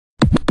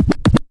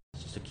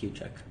Cue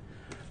check.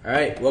 All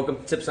right, welcome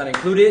to Tips Not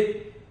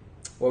Included,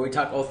 where we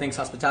talk all things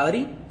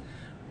hospitality.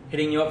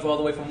 Hitting you up all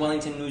the way from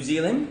Wellington, New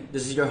Zealand.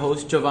 This is your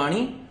host,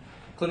 Giovanni,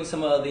 including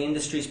some of the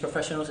industry's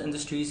professionals,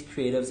 industry's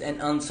creatives, and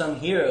unsung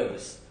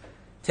heroes.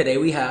 Today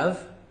we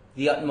have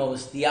the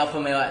utmost, the alpha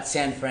male at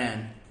San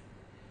Fran,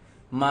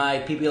 my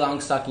Pee-Pee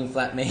Longstocking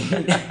flatmate,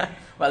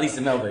 well, at least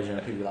the male version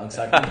of Pee-Pee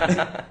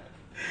Longstocking,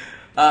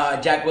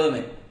 Jack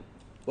Willamette.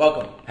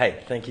 Welcome.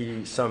 Hey, thank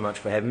you so much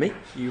for having me.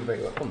 You're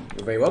very welcome.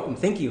 You're very welcome.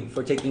 Thank you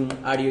for taking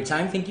out of your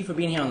time. Thank you for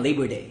being here on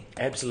Labor Day.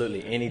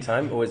 Absolutely,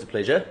 anytime, always a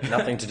pleasure.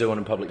 Nothing to do on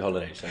a public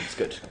holiday, so it's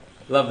good.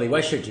 Lovely. Why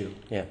should you?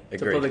 Yeah, agreed.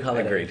 It's a public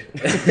holiday.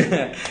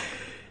 Agreed.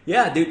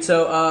 Yeah, dude.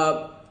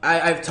 So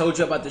I've told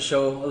you about the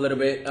show a little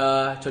bit.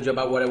 Told you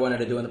about what I wanted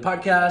to do in the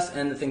podcast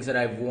and the things that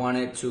I've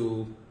wanted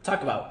to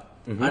talk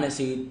about. Mm-hmm.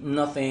 Honestly,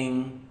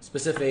 nothing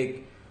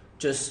specific.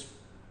 Just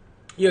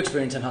your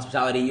experience in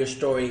hospitality, your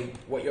story,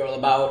 what you're all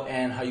about,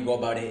 and how you go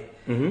about it.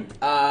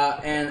 Mm-hmm.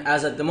 And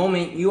as at the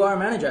moment, you are a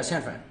manager at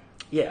San Fran.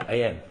 Yeah, I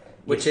am.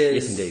 Which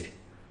yes, is indeed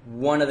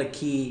one of the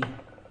key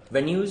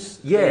venues.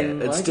 Yeah,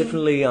 it's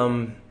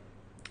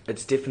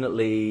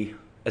definitely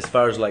as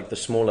far as like the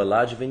smaller,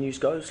 larger venues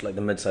goes, like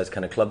the mid-sized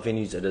kind of club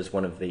venues, it is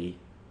one of the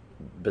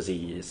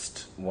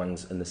busiest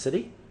ones in the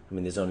city. I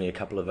mean, there's only a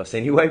couple of us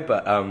anyway,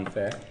 but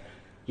fair.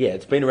 Yeah,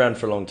 it's been around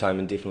for a long time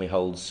and definitely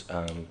holds,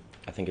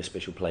 I think, a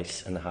special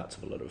place in the hearts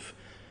of a lot of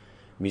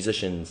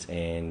musicians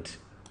and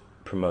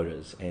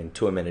promoters and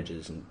tour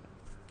managers, and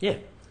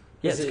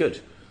it's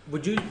good.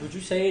 Would you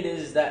say it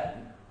is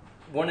that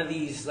one of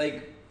these,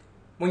 like,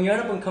 when you're an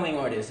up-and-coming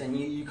artist and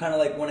you kind of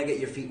like want to get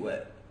your feet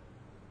wet,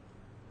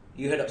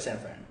 you hit up San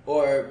Fran,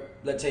 or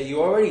let's say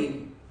you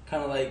already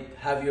kind of like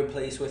have your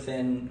place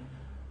within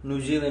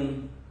New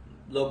Zealand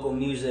local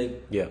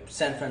music. Yeah,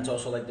 San Fran's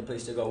also like the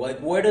place to go. Like,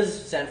 where does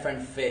San Fran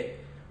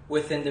fit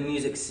within the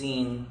music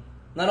scene?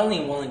 Not only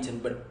in Wellington,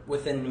 but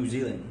within New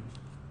Zealand?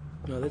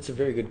 No, that's a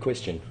very good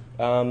question.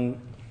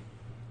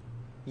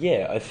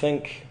 Yeah, I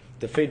think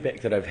the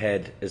feedback that I've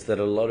had is that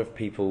a lot of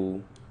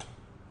people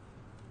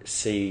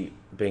see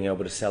being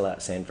able to sell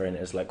out San Fran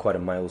as like quite a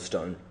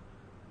milestone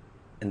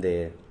in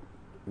their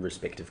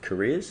respective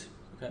careers.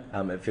 Okay.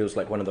 It feels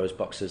like one of those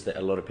boxes that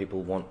a lot of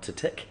people want to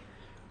tick.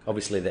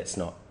 Obviously, that's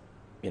not,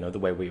 the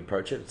way we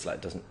approach it. It's like,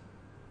 it doesn't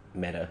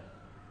matter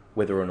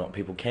whether or not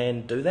people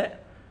can do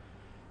that.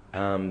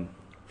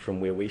 From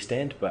where we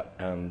stand, but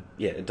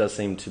it does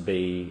seem to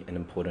be an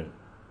important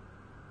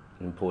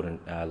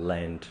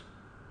landmark,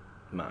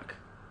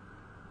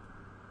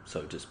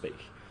 so to speak,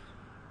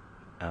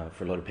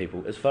 for a lot of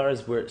people. As far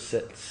as where it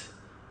sits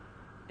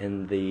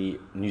in the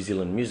New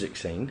Zealand music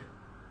scene,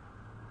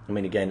 I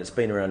mean, again, it's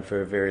been around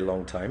for a very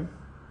long time.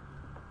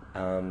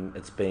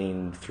 It's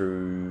been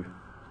through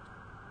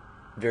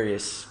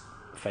various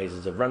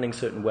phases of running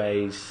certain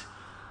ways.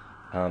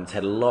 It's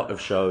had a lot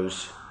of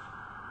shows.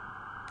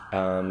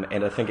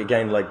 And I think,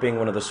 again, like being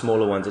one of the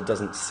smaller ones, it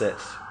doesn't sit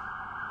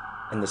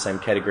in the same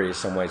category as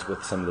some ways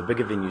with some of the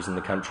bigger venues in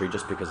the country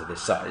just because of their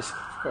size.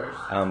 Of course.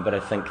 But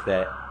I think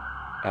that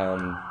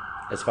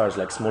as far as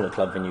like smaller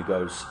club venue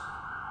goes,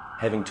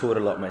 having toured a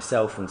lot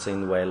myself and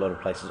seen the way a lot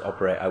of places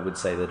operate, I would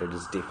say that it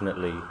is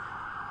definitely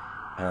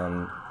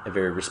a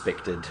very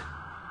respected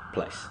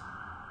place.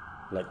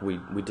 Like we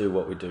do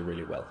what we do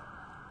really well.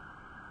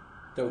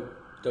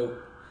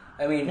 Dope.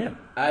 I mean,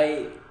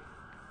 I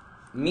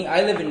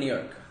live in New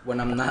York when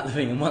I'm not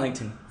living in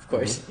Wellington, of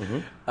course.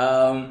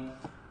 Mm-hmm.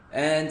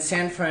 And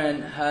San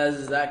Fran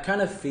has that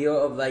kind of feel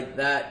of like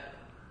that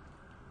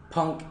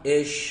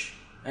punk-ish,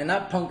 and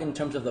not punk in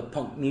terms of the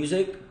punk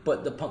music,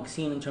 but the punk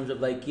scene in terms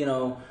of like,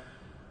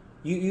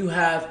 you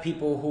have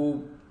people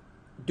who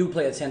do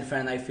play at San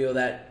Fran. I feel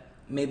that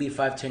maybe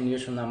 5-10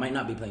 years from now might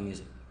not be playing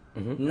music.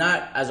 Mm-hmm.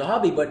 Not as a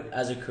hobby, but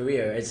as a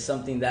career. This is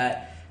something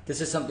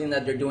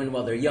that they're doing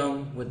while they're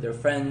young with their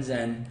friends,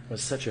 and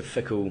it's such a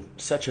fickle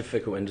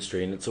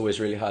industry, and it's always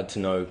really hard to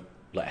know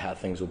like how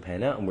things will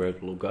pan out and where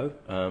it will go.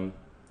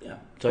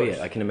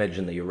 I can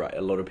imagine that you're right.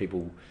 A lot of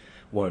people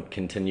won't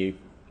continue,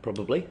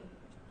 probably,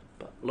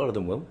 but a lot of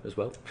them will as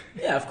well.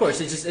 Yeah, of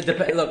course. It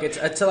depends. Look,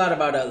 it's a lot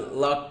about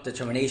luck,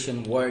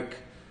 determination, work,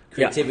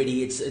 creativity.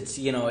 Yeah.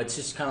 It's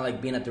just kind of like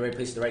being at the right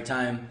place at the right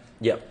time.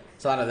 Yeah,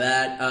 it's a lot of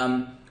that.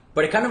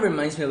 But it kind of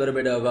reminds me a little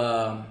bit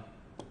of.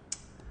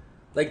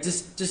 Like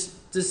just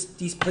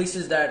these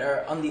places that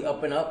are on the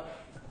up and up,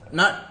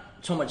 not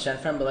so much San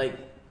Fran, but like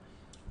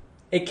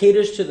it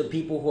caters to the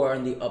people who are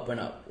on the up and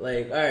up.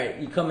 Like, all right,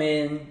 you come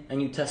in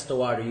and you test the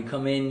water. You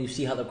come in, you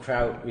see how the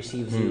crowd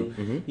receives you.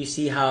 Mm-hmm. You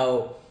see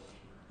how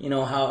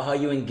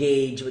you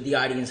engage with the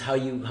audience, how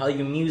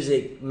your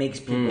music makes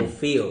people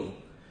feel.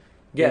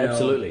 Yeah,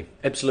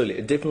 absolutely.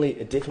 It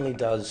definitely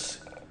does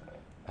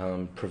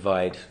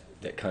provide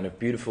that kind of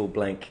beautiful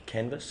blank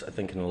canvas, I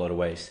think, in a lot of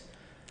ways.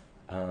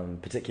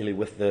 Particularly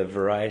with the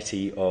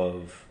variety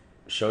of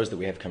shows that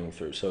we have coming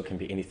through. So it can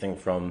be anything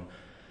from,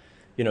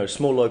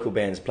 small local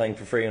bands playing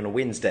for free on a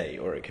Wednesday,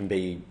 or it can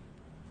be,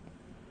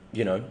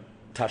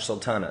 Tash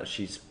Sultana,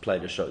 she's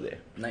played a show there.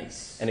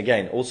 Nice. And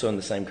again, also in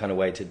the same kind of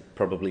way to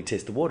probably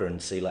test the water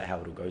and see like how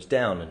it all goes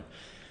down and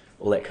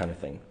all that kind of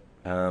thing.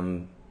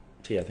 So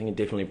yeah, I think it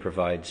definitely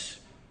provides,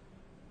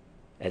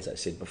 as I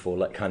said before,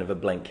 like kind of a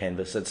blank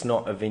canvas. It's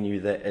not a venue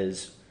that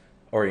is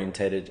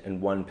orientated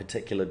in one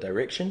particular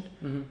direction.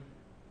 Mm-hmm.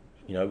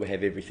 You know, we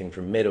have everything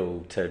from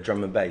metal to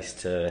drum and bass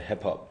to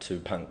hip hop to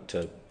punk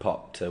to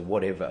pop to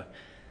whatever.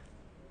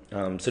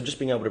 So just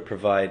being able to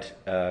provide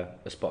a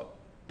spot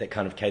that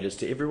kind of caters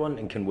to everyone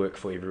and can work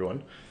for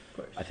everyone,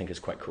 I think is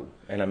quite cool.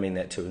 And I mean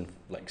that too in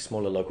like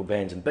smaller local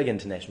bands and big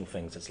international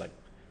things. It's like,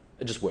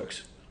 it just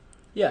works.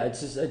 Yeah,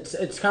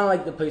 it's kind of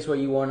like the place where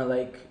you want to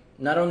like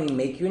not only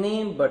make your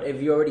name, but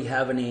if you already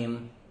have a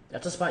name,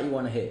 that's a spot you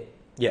want to hit.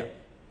 Yeah.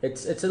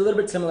 It's a little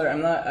bit similar.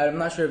 I'm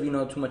not sure if you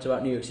know too much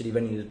about New York City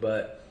venues,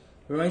 but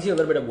it reminds you a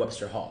little bit of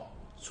Webster Hall.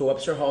 So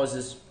Webster Hall is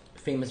this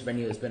famous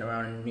venue that's been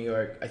around in New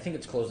York. I think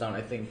it's closed down.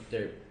 I think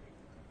they're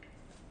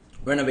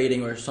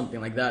renovating or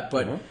something like that.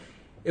 But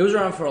it was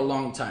around for a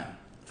long time,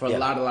 for a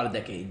lot of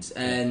decades.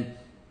 And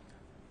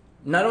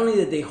not only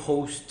did they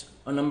host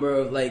a number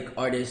of like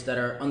artists that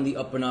are on the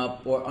up and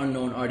up or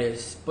unknown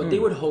artists, but they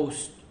would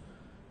host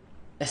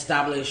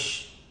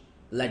established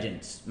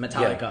legends,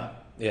 Metallica.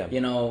 Yeah.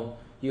 You know,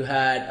 you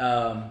had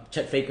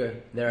Chet Faker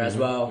there as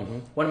well.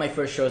 One of my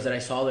first shows that I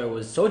saw there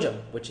was Soja,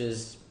 which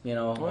is, you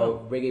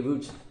know, reggae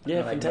roots.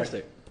 Yeah, like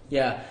fantastic.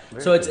 Yeah.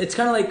 Very so cool. it's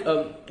kind of like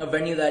a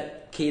venue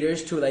that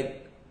caters to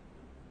like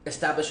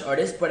established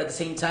artists, but at the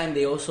same time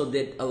they also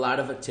did a lot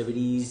of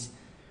activities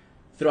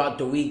throughout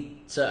the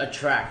week to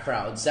attract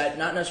crowds that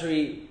not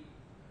necessarily,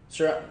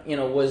 you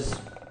know, was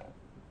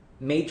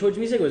made towards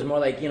music. It was more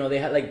like, you know, they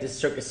had like this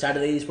Circus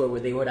Saturdays where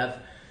they would have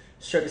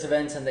circus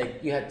events and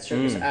like you had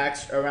circus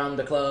acts around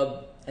the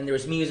club and there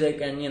was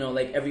music and, you know,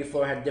 like every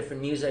floor had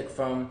different music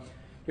from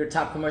your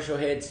top commercial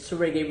hits to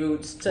reggae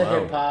roots to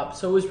hip hop.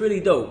 So it was really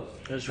dope.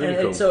 It was really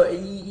and cool. So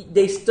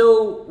they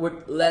still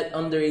would let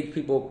underage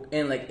people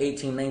in, like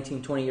 18,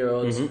 19,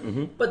 20-year-olds,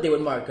 but they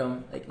would mark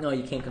them like, no,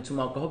 you can't consume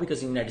alcohol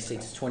because in the United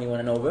States it's 21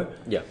 and over.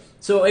 Yeah.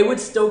 So it would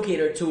still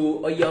cater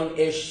to a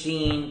young-ish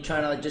scene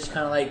trying to like, just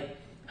kind of like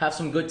have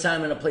some good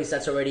time in a place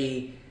that's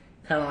already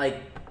kind of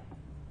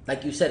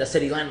like you said, a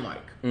city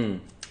landmark.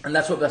 And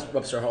that's what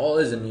Webster Hall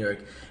is in New York.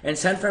 And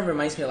San Fran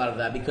reminds me a lot of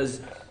that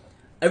because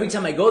every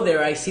time I go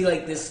there, I see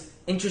like this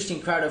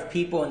interesting crowd of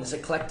people and this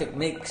eclectic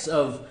mix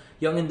of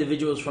young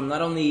individuals from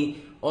not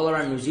only all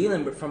around New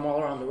Zealand, but from all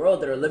around the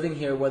world that are living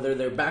here, whether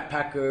they're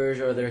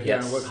backpackers or they're here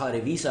on work holiday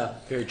visa.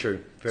 Very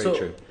true. Very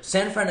true.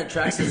 San Fran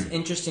attracts this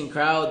interesting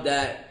crowd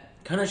that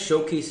kind of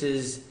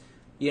showcases,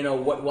 you know,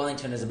 what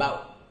Wellington is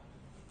about.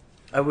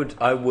 I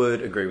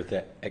would agree with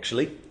that,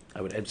 actually.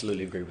 I would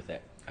absolutely agree with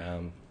that.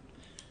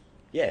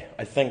 Yeah,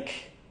 I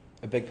think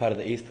a big part of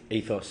the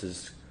ethos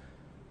is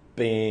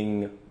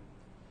being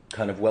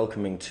kind of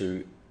welcoming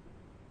to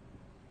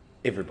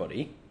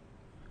everybody,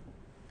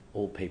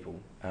 all people.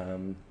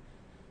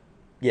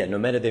 Yeah, no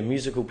matter their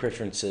musical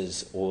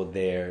preferences or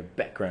their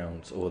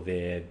backgrounds or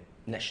their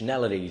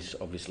nationalities,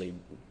 obviously,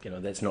 you know,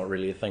 that's not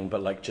really a thing,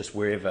 but like just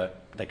wherever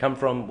they come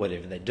from,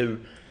 whatever they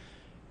do,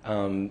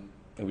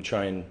 we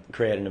try and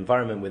create an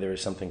environment where there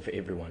is something for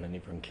everyone and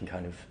everyone can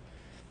kind of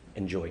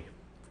enjoy.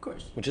 Of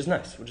course. Which is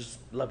nice, which is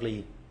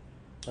lovely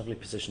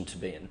position to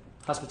be in.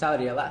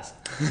 Hospitality at last.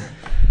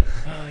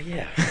 Oh,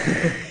 yeah.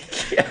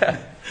 Yeah.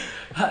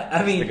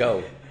 I mean, the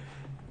goal.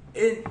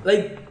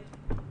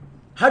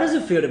 How does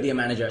it feel to be a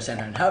manager at San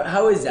Fran?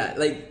 How is that?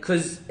 Like,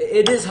 because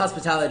it is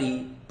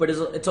hospitality, but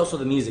it's also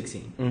the music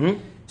scene. Mm-hmm.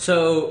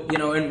 So, you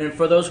know, and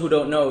for those who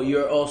don't know,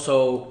 you're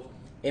also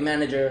a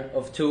manager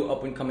of 2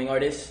 up-and-coming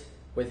artists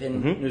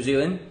within New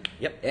Zealand.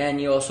 Yep.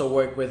 And you also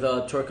work with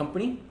a tour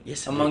company.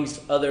 Yes,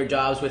 amongst other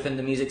jobs within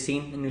the music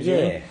scene in New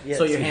Zealand. Yeah.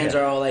 So your hands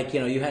are all like, you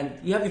know, you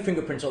have your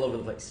fingerprints all over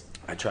the place.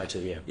 I try to,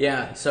 yeah.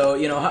 Yeah. So,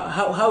 you know,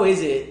 how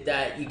is it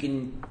that you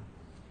can,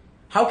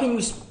 how can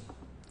you,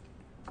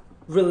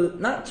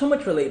 not so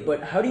much relate,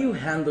 but how do you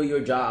handle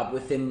your job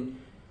within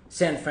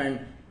San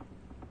Fran,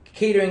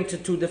 catering to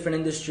 2 different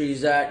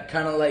industries that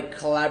kind of like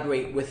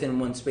collaborate within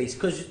one space?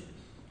 Because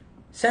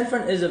San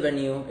Fran is a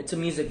venue, it's a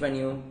music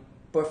venue,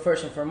 but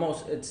first and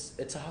foremost,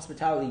 it's a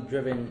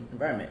hospitality-driven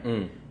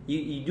environment.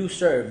 You do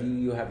serve.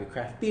 You have your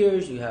craft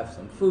beers. You have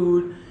some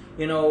food.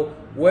 You know,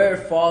 where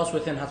it falls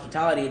within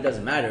hospitality, it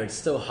doesn't matter. It's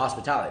still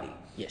hospitality.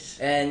 Yes.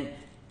 And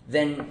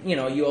then, you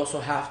know, you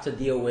also have to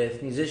deal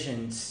with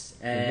musicians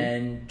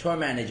and tour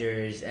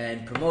managers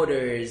and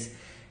promoters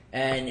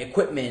and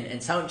equipment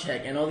and sound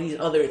check and all these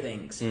other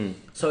things.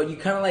 So you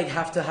kind of like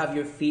have to have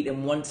your feet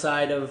in one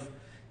side of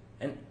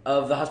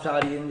the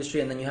hospitality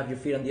industry, and then you have your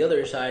feet on the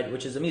other side,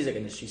 which is the music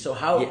industry. So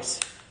how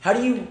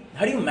do you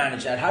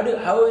manage that?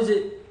 How is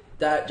it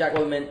that Jack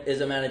Wilderman is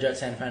a manager at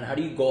San Fran? How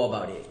do you go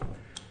about it?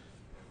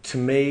 To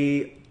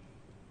me,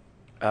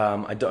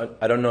 I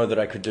don't know that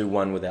I could do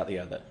one without the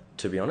other,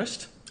 to be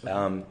honest.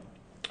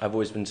 I've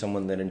always been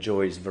someone that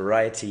enjoys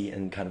variety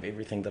in kind of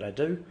everything that I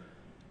do.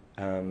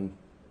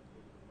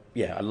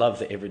 Yeah, I love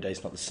that every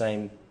day's not the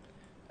same.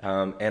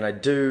 And I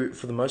do,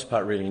 for the most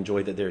part, really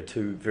enjoy that there are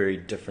 2 very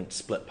different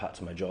split parts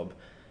of my job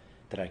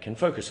that I can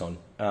focus on.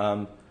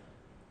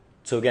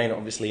 So again,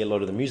 obviously a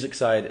lot of the music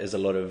side is a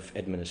lot of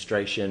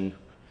administration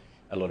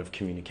a lot of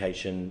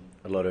communication,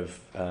 a lot of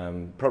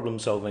problem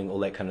solving, all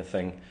that kind of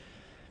thing.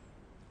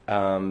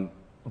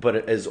 But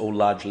it is all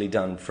largely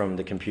done from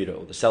the computer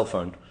or the cell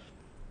phone.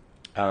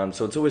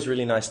 So it's always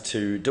really nice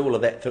to do all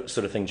of that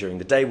sort of thing during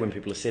the day when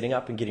people are setting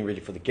up and getting ready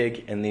for the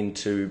gig, and then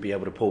to be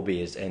able to pour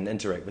beers and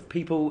interact with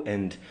people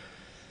and,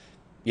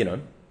 you know,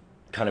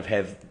 kind of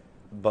have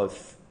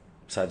both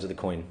sides of the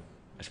coin,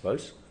 I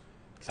suppose.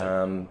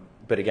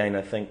 But again,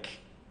 I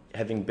think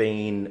having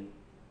been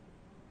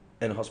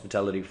in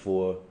hospitality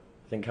for,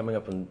 I think, coming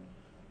up on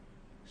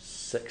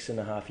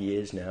 6.5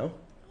 years now,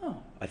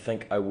 I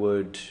think I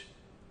would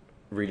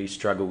really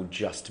struggle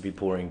just to be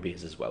pouring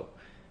beers as well.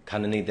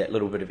 Kind of need that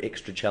little bit of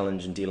extra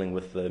challenge in dealing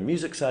with the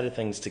music side of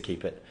things to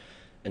keep it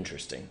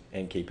interesting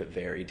and keep it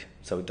varied,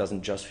 so it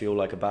doesn't just feel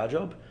like a bar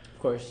job. Of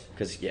course.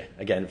 Because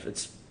again,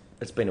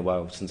 it's been a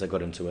while since I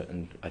got into it,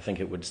 and I think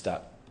it would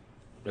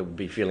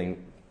be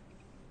feeling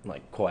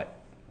like quite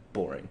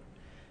boring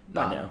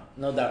by now.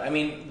 No doubt. I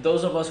mean,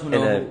 those of us who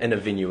know in a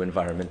venue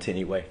environment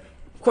anyway.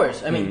 Of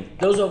course. I mean,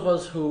 those of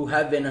us who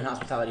have been in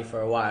hospitality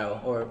for a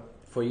while or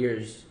for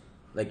years,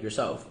 like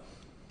yourself,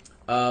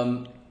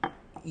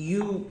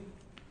 you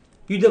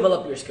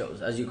develop your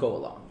skills as you go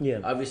along. Yeah.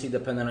 Obviously,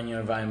 depending on your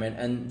environment,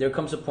 and there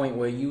comes a point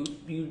where you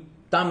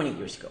dominate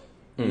your skill.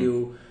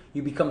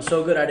 You become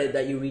so good at it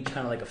that you reach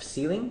kind of like a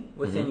ceiling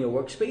within your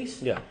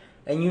workspace. Yeah.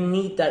 And you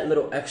need that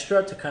little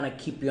extra to kind of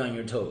keep you on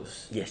your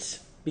toes.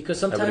 Yes. Because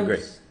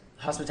sometimes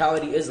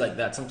hospitality is like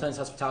that. Sometimes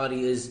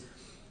hospitality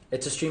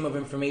it's a stream of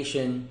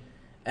information,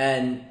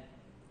 and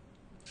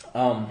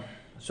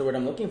so what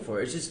I'm looking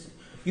for is just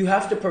you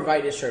have to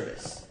provide a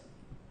service.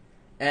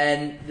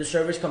 And the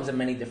service comes in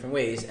many different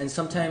ways. And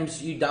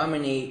sometimes you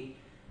dominate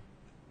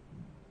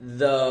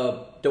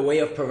the way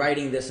of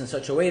providing this in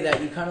such a way that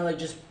you kind of like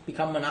just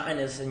become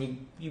monotonous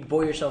and you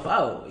bore yourself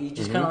out. You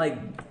just kind of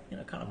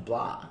like, kind of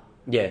blah.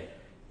 Yeah.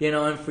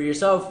 And for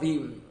yourself,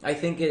 I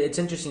think it's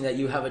interesting that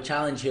you have a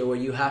challenge here where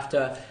you have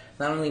to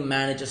not only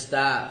manage a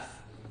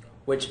staff,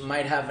 which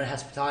might have a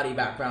hospitality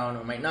background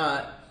or might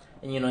not,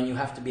 and you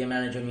have to be a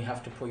manager, and you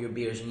have to pour your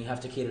beers, and you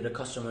have to cater to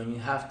customer, and you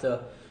have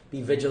to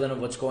be vigilant of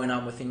what's going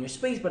on within your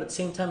space, but at the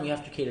same time, you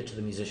have to cater to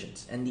the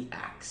musicians and the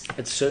acts.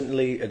 It's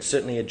certainly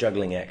a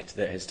juggling act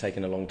that has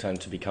taken a long time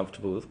to be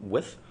comfortable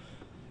with.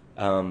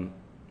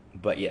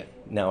 But yeah,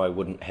 now I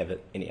wouldn't have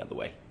it any other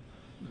way.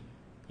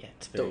 Yeah,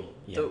 it's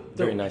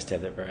very nice to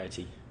have that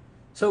variety.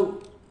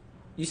 So,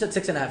 you said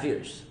 6.5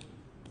 years.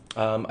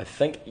 I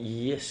think,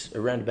 yes,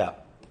 around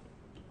about.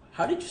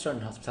 How did you start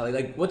in hospitality?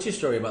 Like, what's your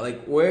story about?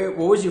 Like, what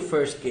was your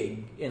first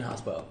gig in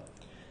hospital?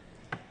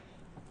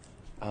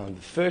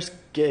 The first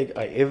gig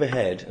I ever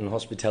had in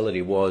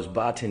hospitality was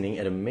bartending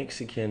at a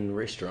Mexican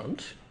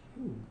restaurant,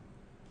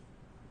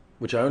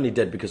 which I only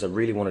did because I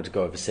really wanted to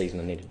go overseas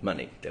and I needed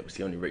money. That was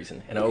the only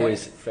reason. And I'd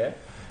always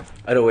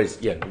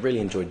really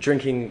enjoyed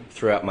drinking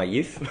throughout my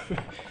youth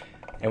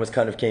and was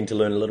kind of keen to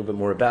learn a little bit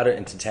more about it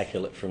and to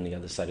tackle it from the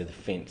other side of the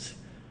fence.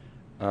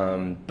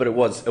 But it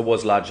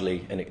was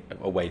largely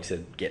a way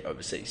to get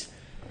overseas.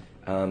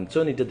 So I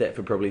only did that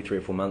for probably 3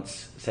 or 4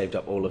 months, saved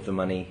up all of the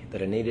money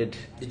that I needed.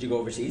 Did you go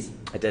overseas?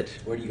 I did.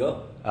 Where did you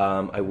go?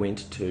 I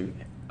went to,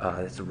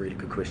 that's a really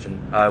good question.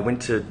 I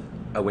went to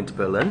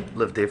Berlin,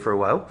 lived there for a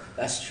while.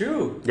 That's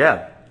true.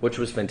 Yeah, which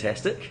was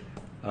fantastic.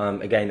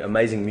 Again,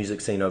 amazing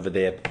music scene over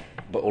there,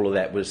 but all of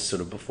that was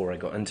sort of before I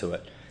got into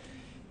it.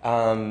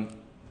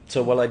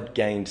 So while I'd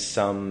gained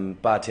some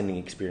bartending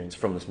experience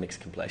from this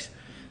Mexican place,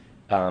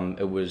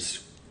 it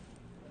was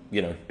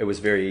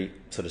very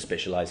sort of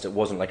specialised. It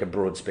wasn't like a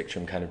broad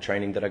spectrum kind of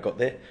training that I got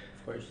there.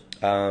 Of course.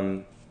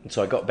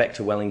 So I got back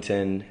to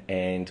Wellington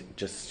and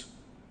just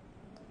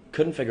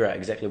couldn't figure out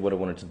exactly what I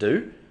wanted to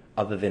do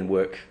other than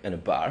work in a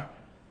bar.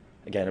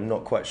 Again, I'm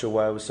not quite sure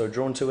why I was so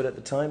drawn to it at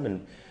the time,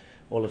 and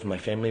all of my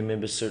family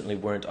members certainly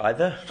weren't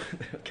either.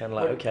 Kind of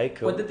like, okay,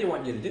 cool. What did they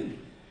want you to do?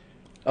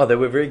 Oh, they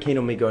were very keen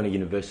on me going to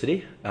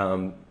university.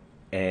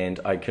 And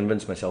I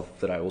convinced myself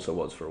that I also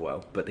was for a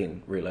while, but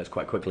then realised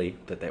quite quickly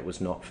that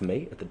was not for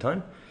me at the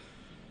time.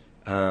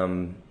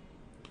 And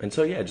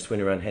so, I just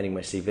went around handing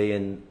my CV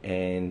in,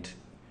 and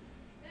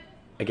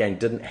again,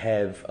 didn't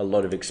have a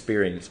lot of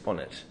experience on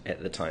it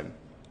at the time.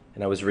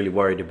 And I was really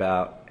worried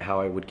about how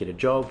I would get a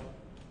job,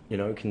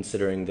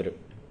 considering that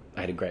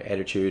I had a great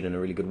attitude and a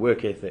really good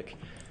work ethic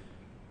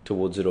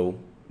towards it all,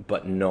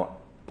 but not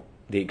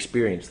the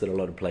experience that a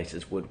lot of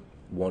places would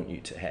want you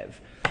to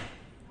have.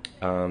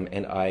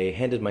 And I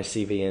handed my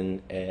CV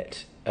in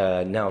at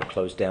now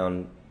closed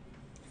down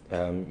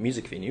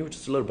music venue, which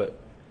is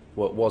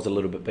was a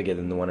little bit bigger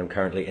than the one I'm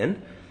currently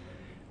in.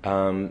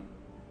 And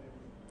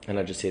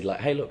I just said,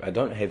 hey, look, I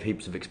don't have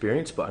heaps of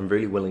experience, but I'm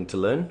really willing to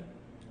learn.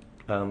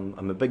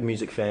 I'm a big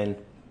music fan,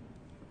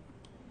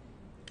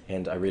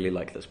 and I really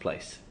like this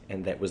place.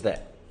 And that was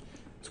that.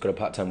 It's got a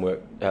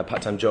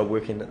part-time job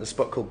working at the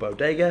spot called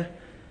Bodega.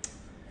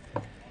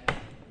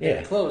 Yeah,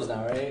 it closed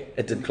now, right?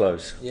 It did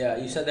close. Yeah,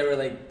 you said they were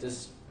like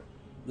this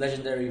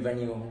legendary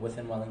venue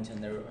within Wellington.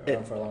 They were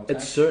around for a long time.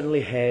 It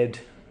certainly had,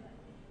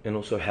 and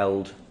also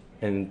held,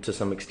 and to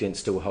some extent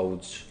still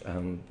holds,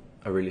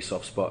 a really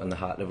soft spot in the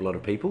heart of a lot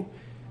of people.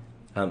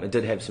 It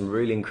did have some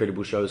really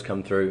incredible shows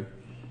come through.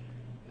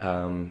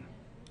 And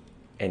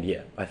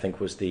yeah, I think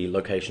was the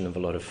location of a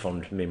lot of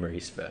fond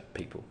memories for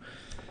people.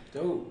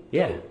 Dope.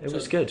 Yeah, dope. it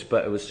was good,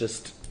 but it was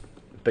just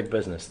big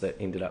business that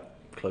ended up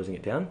closing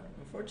it down.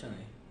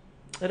 Unfortunately.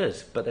 It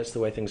is, but that's the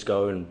way things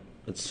go, and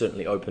it's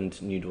certainly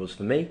opened new doors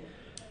for me,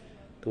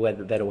 the way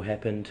that all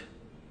happened.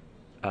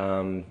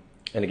 And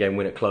again,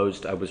 when it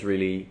closed, I was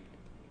really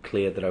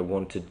clear that I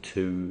wanted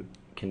to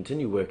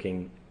continue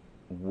working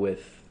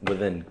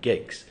within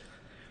gigs.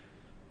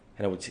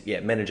 And I was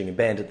managing a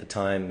band at the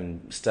time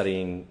and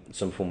studying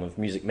some form of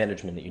music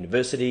management at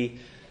university.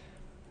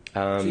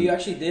 So you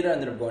actually did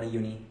end up going to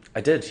uni?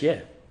 I did,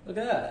 yeah. Look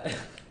at that.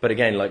 But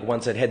again, like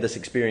once I'd had this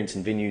experience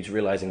in venues,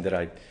 realizing that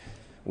I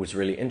was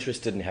really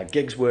interested in how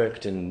gigs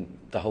worked and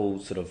the whole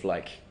sort of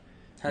like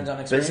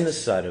hands-on experience?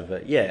 Business side of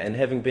it, yeah, and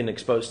having been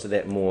exposed to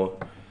that more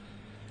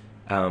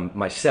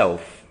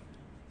myself,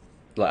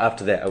 like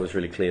after that I was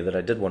really clear that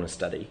I did want to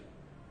study,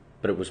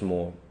 but it was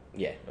more,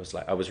 it was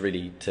like I was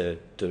ready to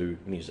do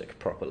music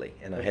properly,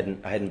 and I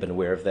hadn't been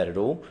aware of that at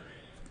all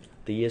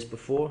the years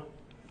before,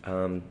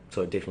 so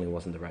it definitely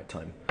wasn't the right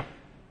time.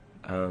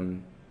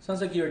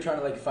 Sounds like you were trying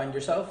to like find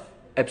yourself.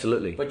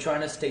 Absolutely. But trying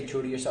to stay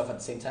true to yourself at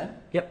the same time.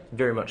 Yep,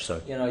 very much so.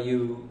 You know,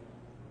 you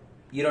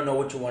don't know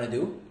what you want to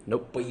do.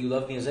 Nope. But you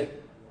love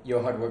music. You're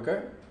a hard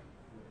worker,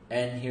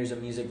 and here's a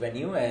music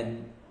venue,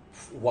 and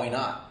why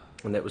not?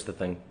 And that was the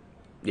thing.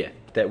 Yeah,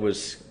 that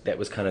was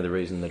kind of the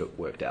reason that it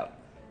worked out,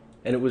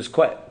 and it was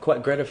quite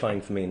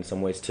gratifying for me in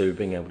some ways too,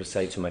 being able to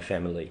say to my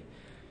family,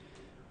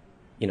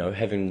 you know,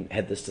 having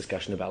had this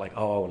discussion about like,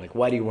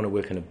 why do you want to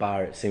work in a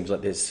bar? It seems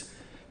like there's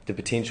the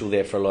potential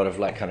there for a lot of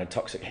like kind of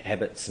toxic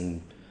habits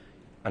and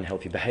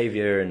unhealthy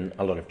behavior and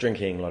a lot of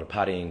drinking, a lot of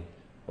partying,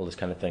 all this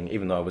kind of thing,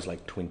 even though I was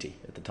like 20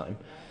 at the time.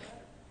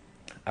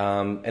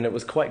 And it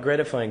was quite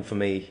gratifying for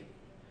me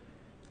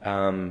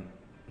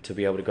to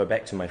be able to go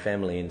back to my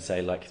family and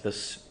say, like,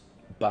 this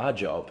bar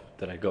job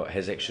that I got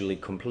has actually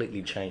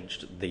completely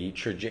changed the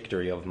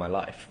trajectory of my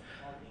life.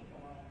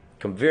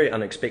 Come very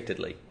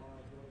unexpectedly.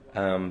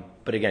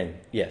 But again,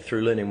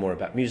 through learning more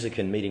about music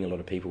and meeting a lot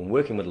of people and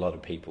working with a lot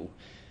of people,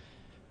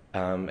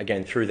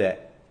 again, through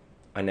that,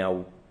 I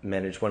now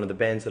manage one of the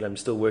bands that I'm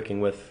still working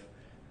with.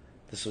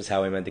 This was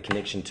how I made the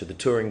connection to the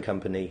touring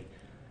company,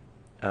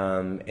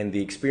 and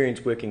the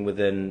experience working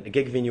within a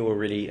gig venue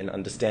already and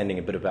understanding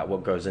a bit about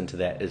what goes into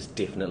that is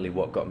definitely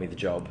what got me the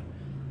job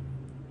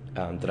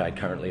that I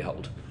currently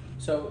hold.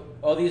 So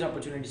all these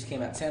opportunities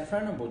came at San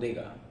Fran or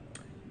Bodega?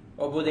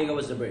 Or Bodega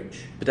was the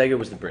bridge? Bodega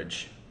was the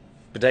bridge.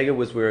 Bodega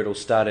was where it all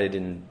started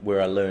and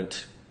where I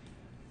learnt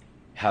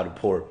how to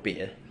pour a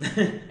beer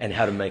and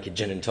how to make a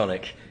gin and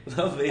tonic.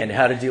 Lovely. And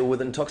how to deal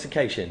with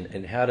intoxication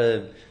and how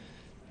to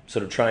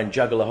sort of try and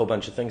juggle a whole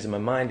bunch of things in my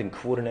mind and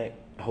coordinate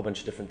a whole bunch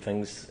of different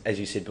things, as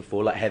you said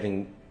before, like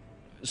having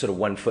sort of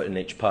one foot in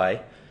each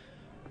pie.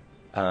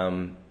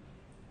 And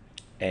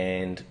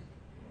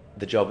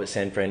the job at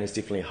San Fran has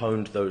definitely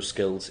honed those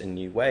skills in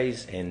new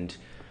ways, and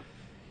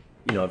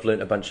you know, I've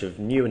learnt a bunch of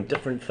new and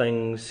different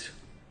things.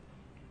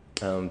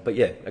 But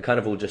yeah, it kind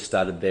of all just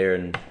started there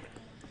and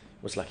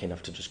was lucky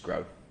enough to just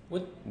grow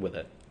with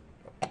it.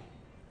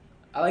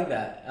 I like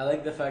that. I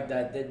like the fact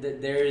that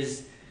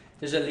there's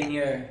a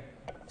linear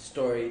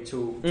story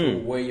to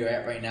where you're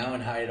at right now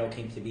and how it all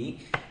came to be.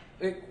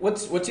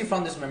 What's your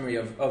fondest memory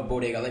of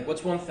Bodega? Like,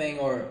 what's one thing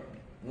or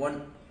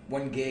one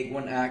gig,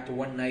 one act, or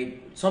one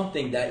night,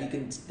 something that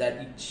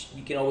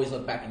you can always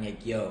look back and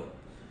like, yo,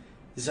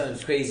 this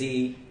sounds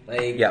crazy.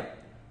 Like, yep.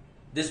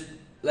 This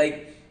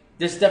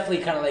definitely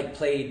kind of like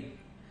played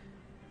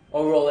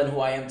a role in who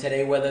I am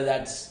today. Whether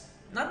that's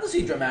not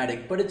necessarily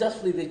dramatic, but it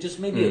definitely just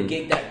maybe a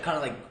gig that kind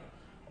of like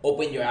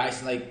opened your eyes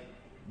and like,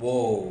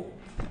 whoa.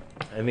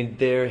 I mean,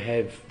 there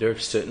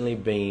have certainly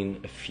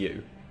been a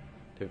few.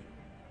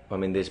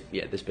 There's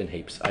been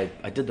heaps.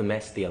 I did the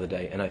maths the other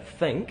day, and I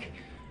think,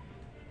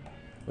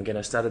 again,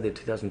 I started there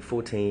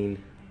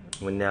 2014.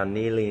 We're now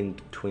nearly in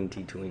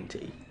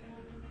 2020.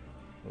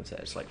 What's that?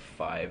 It's like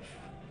 5.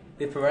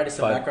 They provided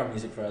some background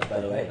music for us, by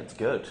the way. That's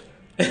good.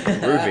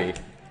 Groovy.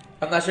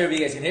 I'm not sure if you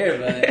guys can hear it,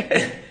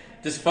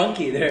 but just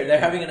funky. They're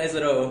having a nice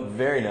little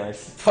very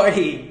nice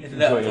party in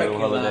the parking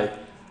lot.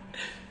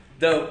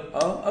 Dope.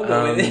 I'll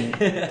go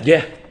with it.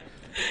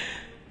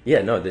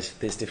 Yeah. No, there's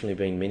definitely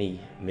been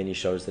many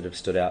shows that have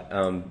stood out.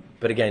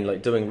 But again,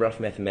 like doing rough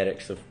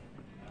mathematics of,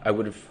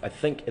 I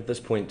think at this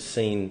point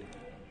seen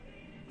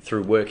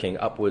through working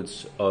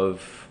upwards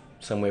of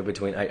somewhere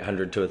between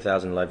 800 to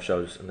 1,000 live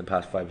shows in the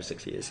past 5 or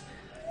 6 years.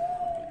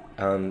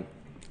 And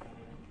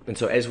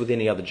so, as with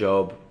any other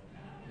job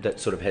that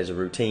sort of has a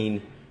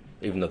routine,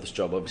 even though this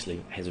job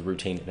obviously has a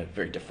routine in a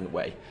very different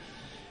way,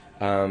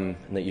 and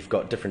that you've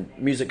got different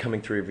music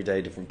coming through every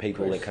day, different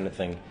people, that kind of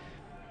thing.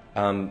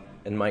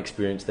 In my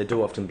experience, they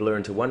do often blur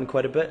into one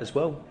quite a bit as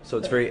well. So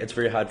it's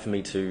very hard for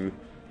me to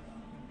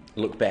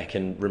look back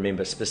and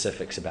remember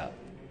specifics about,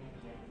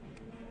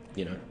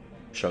 you know,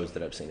 shows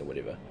that I've seen or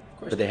whatever.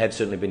 But there have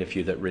certainly been a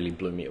few that really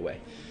blew me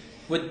away.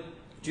 Would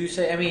you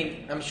say? I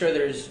mean, I'm sure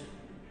there's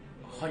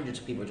hundreds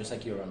of people just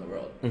like you around the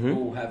world Mm-hmm.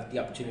 who have the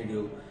opportunity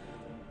to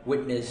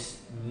witness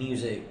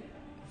music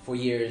for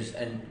years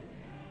and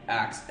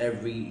acts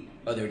every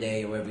other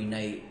day or every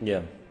night.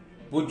 Yeah.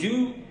 Would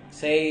you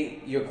say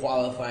you're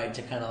qualified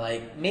to kind of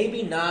like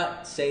maybe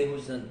not say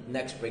who's the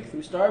next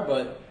breakthrough star,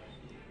 but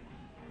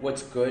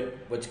what's good,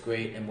 what's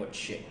great, and what's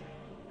shit?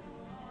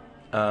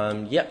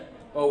 Yeah.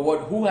 Or what?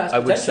 Who has? I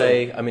Potential? would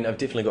say, I mean, I've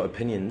definitely got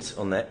opinions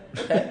on that.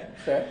 Okay,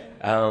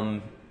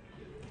 fair.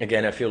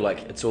 Again, I feel like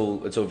it's all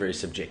very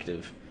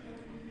subjective.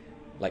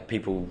 Like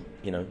people,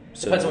 you know.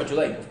 Depends on what you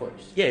like, of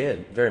course. Yeah,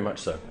 very much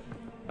so.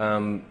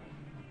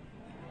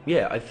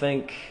 Yeah, I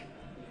think.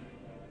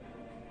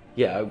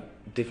 Yeah, I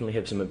definitely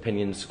have some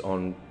opinions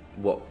on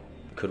what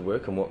could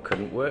work and what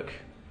couldn't work.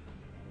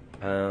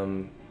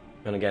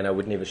 And again, I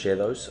would never share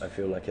those. I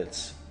feel like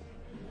it's,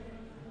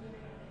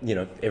 you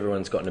know,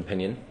 everyone's got an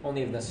opinion.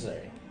 Only if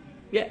necessary.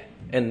 Yeah,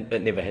 and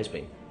it never has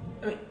been.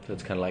 I mean, So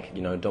it's kind of like,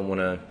 you know, don't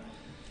want to,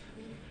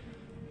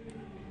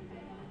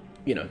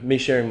 you know, me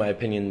sharing my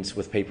opinions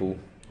with people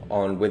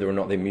on whether or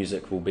not their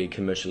music will be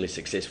commercially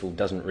successful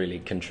doesn't really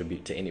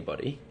contribute to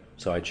anybody.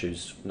 So I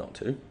choose not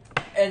to.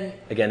 and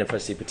Again, if I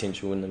see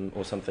potential in them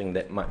or something,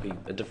 that might be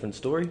a different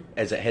story,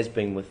 as it has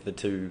been with the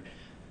two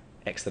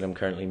acts that I'm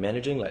currently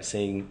managing. Like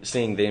seeing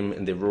them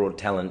and their raw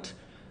talent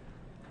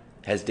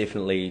has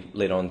definitely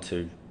led on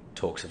to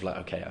talks of like,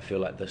 okay, I feel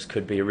like this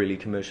could be a really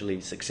commercially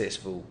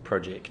successful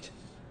project.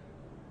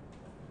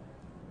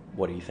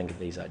 What do you think of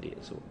these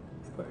ideas? Or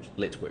of course.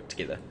 let's work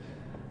together.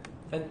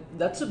 And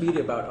that's the beauty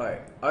about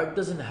art. Art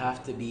doesn't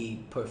have to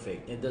be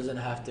perfect. It doesn't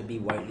have to be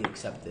widely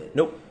accepted.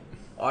 Nope.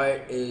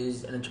 Art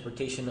is an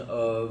interpretation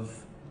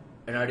of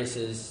an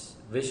artist's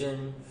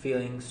vision,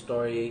 feeling,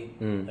 story,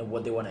 and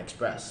what they want to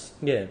express.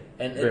 Yeah.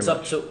 And very it's much.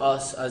 up to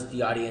us as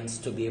the audience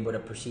to be able to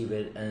perceive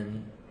it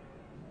and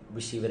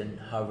receive it in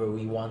however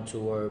we want to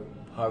or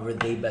however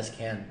they best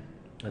can.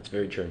 That's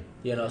very true.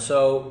 You know,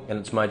 so And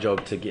it's my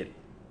job to get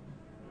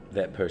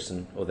that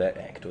person or that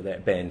act or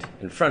that band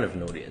in front of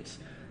an audience.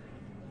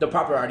 the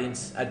proper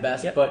audience at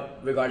best, Yep. but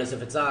regardless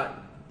if it's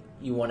not,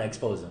 you want to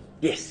expose them.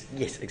 Yes,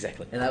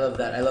 exactly. And I love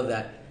that.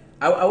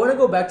 I want to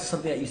go back to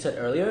something that you said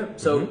earlier.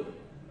 So,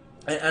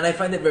 and I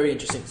find it very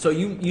interesting. So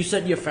you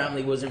said your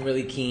family wasn't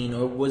really keen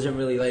or wasn't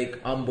really like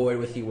on board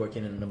with you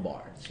working in a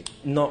bar.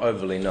 Not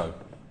overly, no.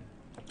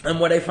 And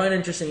what I find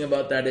interesting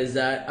about that is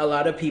that a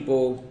lot of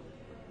people,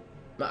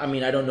 I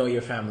mean, I don't know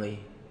your family.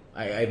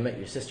 I've met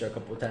your sister a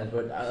couple of times,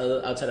 but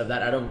outside of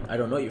that, I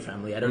don't know your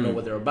family. I don't know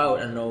what they're about.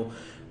 I don't know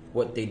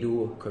what they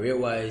do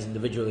career-wise,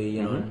 individually,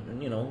 you know,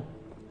 and, you know,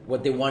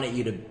 what they wanted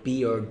you to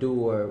be or do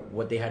or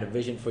what they had a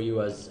vision for you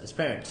as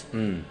parents.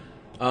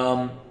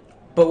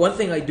 But one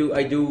thing I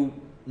do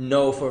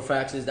know for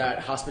facts is that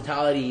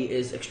hospitality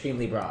is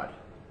extremely broad.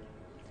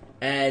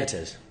 And It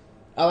is.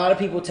 a lot of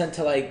people tend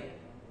to like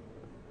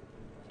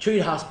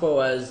treat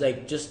hospo as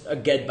like just a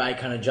get by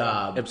kind of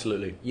job.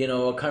 Absolutely. You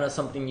know, kind of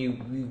something you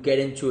get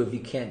into if you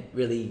can't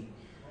really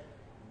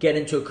get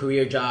into a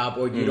career job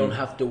or you don't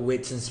have the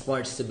wits and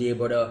smarts to be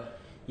able to,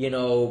 you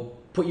know,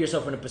 put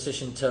yourself in a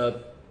position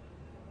to,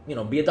 you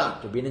know, be a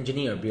doctor, be an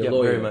engineer, be a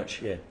lawyer. Very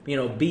much, yeah. You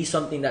know, be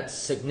something that's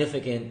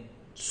significant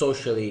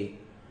socially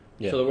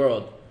Yeah. to the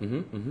world.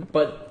 Mm-hmm.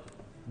 But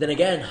then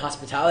again,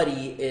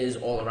 hospitality is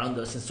all around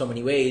us in so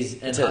many ways,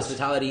 and It is.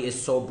 hospitality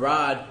is so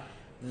broad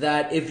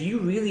that if you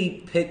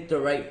really pick the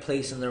right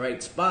place and the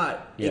right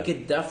spot, Yeah. it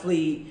could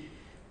definitely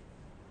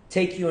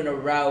take you in a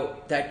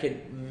route that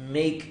could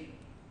make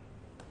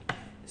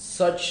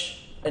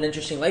such an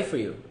interesting life for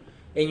you.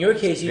 In your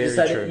case, you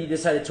Very true.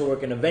 decided to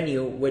work in a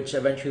venue, which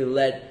eventually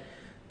led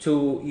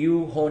to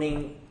you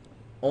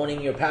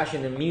owning your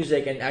passion in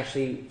music and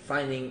actually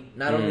finding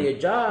not only a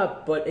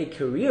job but a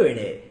career in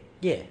it.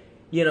 Yeah.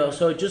 You know,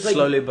 so just like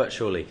Slowly but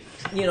surely.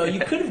 you know, you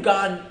could have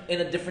gone in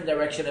a different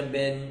direction and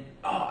been,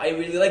 oh, I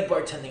really like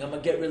bartending. I'm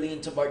gonna get really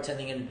into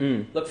bartending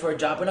and look for a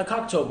job in a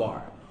cocktail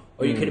bar.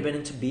 Or you could have been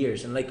into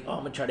beers and like, oh,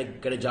 I'm gonna try to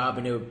get a job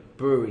in a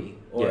brewery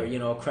or Yeah. you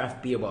know, a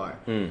craft beer bar.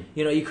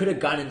 You know, you could have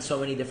gone in so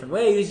many different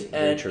ways.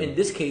 And true. in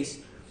this case,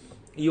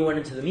 you went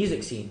into the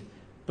music scene.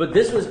 But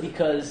this was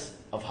because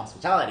of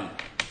hospitality.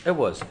 It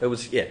was,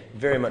 yeah,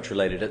 very much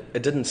related.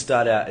 It didn't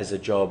start out as a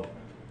job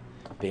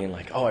being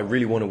like, oh, I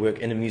really want to work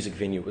in a music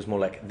venue. It was more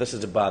like, this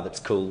is a bar that's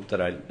cool, that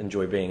I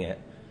enjoy being at.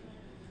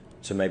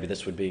 So maybe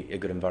this would be a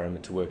good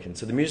environment to work in.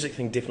 So the music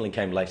thing definitely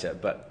came later,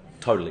 but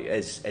totally,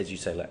 as you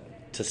say, like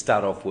to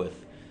start off with,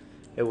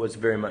 it was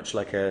very much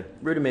like a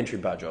rudimentary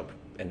bar job,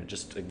 and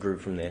it grew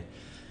from there,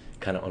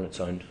 kind of on its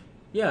own.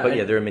 Yeah, But and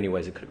yeah, there are many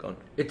ways it could have gone.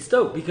 it's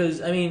dope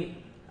because I mean,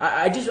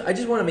 I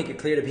just want to make it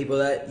clear to people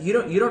that you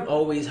don't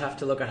always have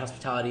to look at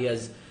hospitality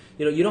as,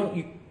 you know,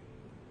 you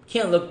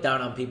can't look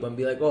down on people and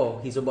be like, oh,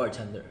 he's a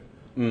bartender.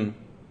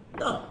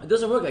 No, it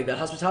doesn't work like that.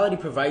 Hospitality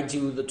provides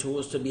you the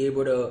tools to be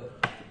able to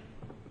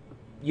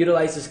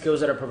utilize the skills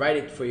that are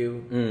provided for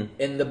you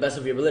in the best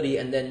of your ability,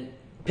 and then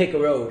pick a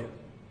road.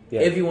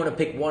 Yeah. If you want to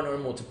pick one or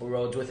multiple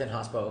roads within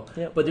hospo.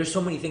 Yep. But there's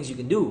so many things you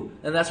can do,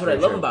 and that's what Very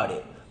I love true. about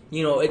it.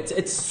 You know,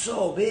 it's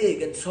so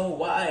big and so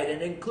wide,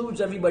 and it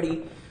includes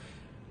everybody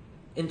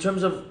in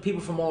terms of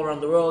people from all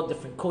around the world,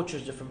 different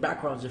cultures, different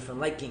backgrounds, different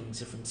likings,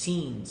 different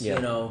scenes. Yeah.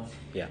 You know,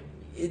 Yeah.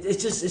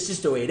 it's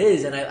just the way it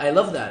is, and I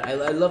love that. I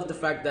love the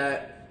fact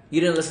that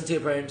you didn't listen to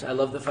your parents. I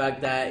love the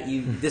fact that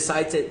you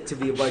decided to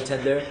be a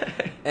bartender,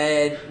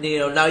 and you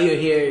know now you're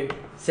here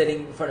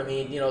sitting in front of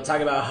me. You know,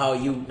 talking about how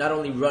you not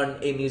only run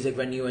a music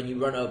venue and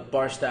you run a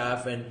bar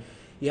staff and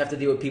you have to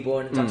deal with people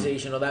and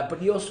intoxication and all that,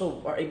 but you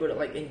also are able to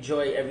like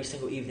enjoy every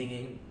single evening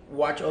and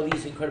watch all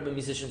these incredible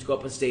musicians go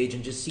up on stage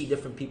and just see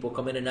different people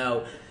come in and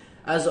out,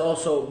 as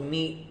also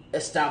meet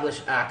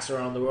established acts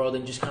around the world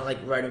and just kind of like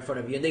right in front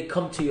of you, and they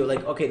come to you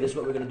like, okay, this is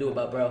what we're gonna do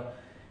about, bro.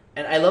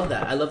 And I love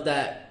that. I love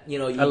that. You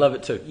know, I love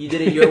it too. You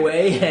did it your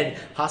way, and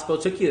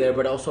hospital took you there,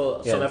 but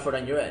also some effort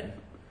on your end.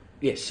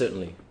 Yes,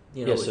 certainly.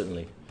 You know,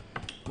 certainly.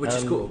 Which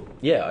is cool.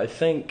 Yeah, I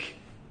think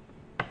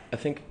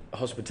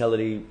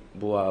hospitality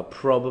were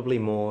probably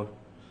more.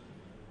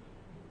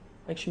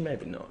 Actually,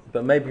 maybe not,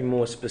 but maybe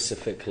more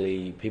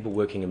specifically, people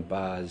working in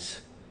bars.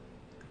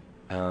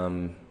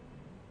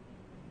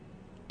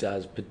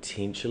 Does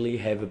potentially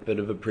have a bit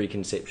of a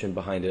preconception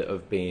behind it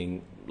of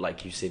being,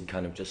 like you said,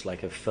 kind of just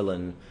like a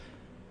fill-in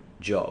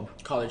job.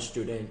 College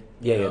student.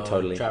 Yeah,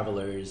 totally.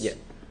 Travelers. Yeah.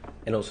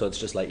 And also it's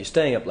just like you're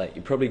staying up late,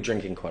 you're probably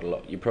drinking quite a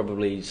lot, you're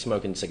probably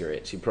smoking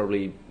cigarettes, you're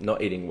probably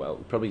not eating well,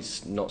 you're probably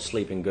not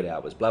sleeping good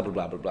hours, blah, blah,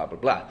 blah, blah, blah, blah,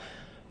 blah.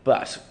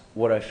 But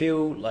what I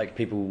feel like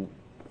people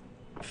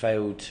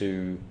fail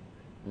to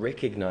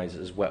recognize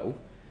as well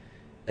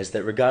is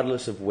that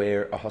regardless of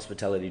where a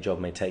hospitality job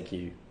may take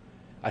you,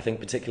 I think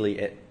particularly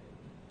at,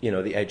 you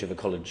know, the age of a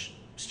college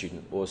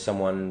student or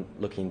someone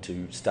looking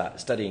to start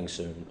studying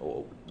soon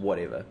or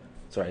whatever.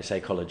 Sorry, I say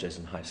college as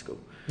in high school.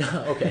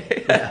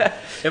 Okay. Yeah.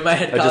 In my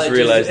head, I just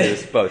realised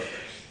there's both.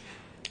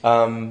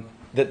 I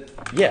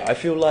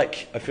feel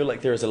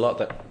like there is a lot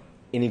that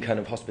any kind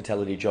of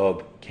hospitality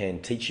job can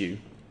teach you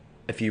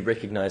if you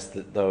recognise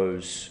that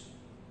those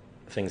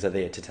things are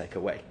there to take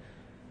away.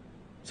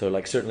 So,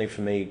 like, certainly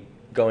for me,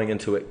 going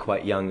into it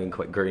quite young and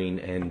quite green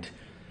and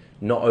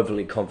not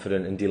overly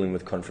confident in dealing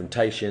with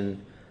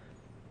confrontation,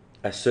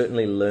 I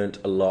certainly learnt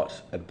a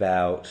lot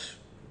about,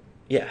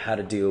 how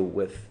to deal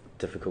with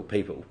difficult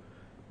people,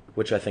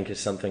 which I think is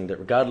something that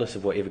regardless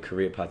of whatever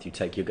career path you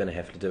take, you're going to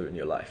have to do in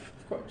your life.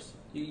 Of course.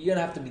 You're going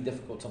to have to be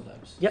difficult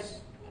sometimes. Yep.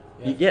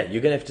 Yeah,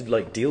 you're going to have to,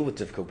 like, deal with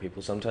difficult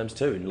people sometimes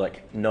too, and,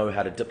 like, know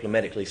how to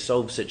diplomatically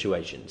solve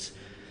situations.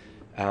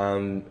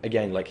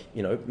 Again, like,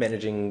 you know,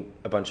 managing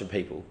a bunch of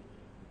people.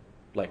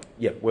 Like,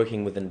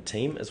 working within a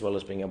team as well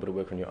as being able to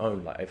work on your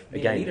own life.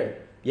 Being a leader.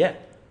 Yeah,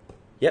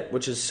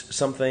 which is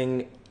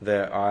something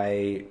that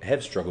I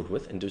have struggled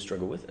with and do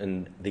struggle with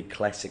in the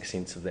classic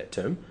sense of that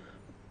term.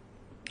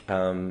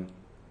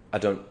 I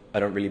don't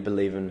really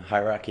believe in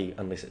hierarchy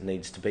unless it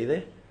needs to be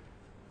there.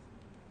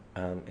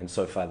 And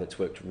so far that's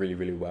worked really,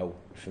 really well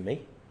for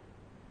me.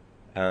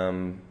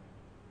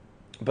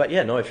 But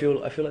yeah, no, I feel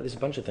like there's a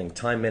bunch of things.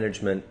 Time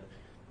management,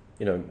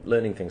 you know,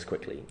 learning things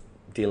quickly,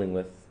 dealing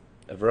with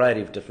a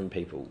variety of different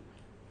people,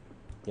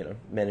 you know,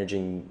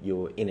 managing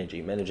your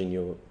energy, managing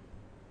your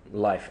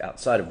life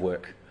outside of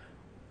work.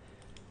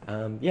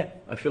 I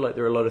feel like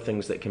there are a lot of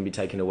things that can be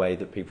taken away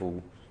that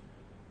people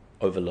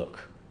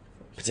overlook,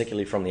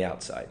 particularly from the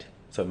outside.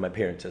 So my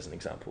parents as an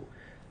example,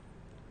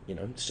 you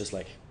know, it's just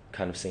like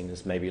kind of seen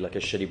as maybe like a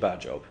shitty bar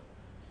job.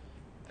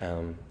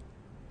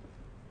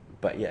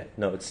 But yeah,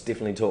 no, it's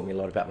definitely taught me a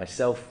lot about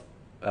myself.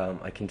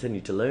 I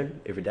continue to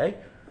learn every day.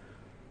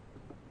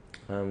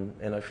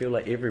 And I feel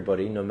like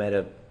everybody, no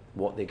matter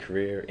what their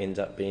career ends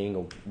up being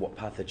or what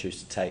path they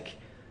choose to take,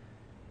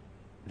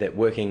 that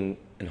working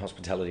in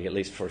hospitality, at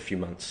least for a few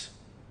months,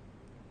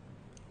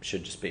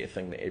 should just be a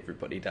thing that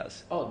everybody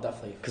does. Oh,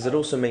 definitely. Because it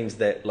also means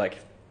that, like,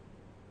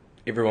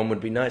 everyone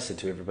would be nicer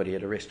to everybody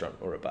at a restaurant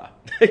or a bar.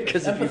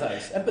 Because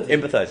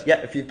empathize. Yeah,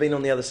 if you've been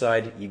on the other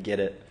side, you get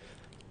it.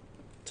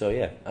 So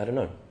yeah, I don't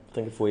know. I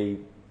think if we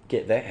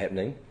get that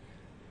happening,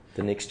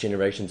 the next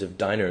generations of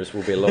diners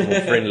will be a lot more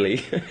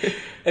friendly.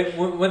 And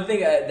one thing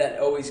that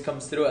always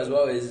comes through as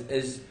well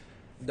is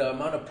the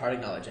amount of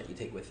product knowledge that you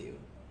take with you.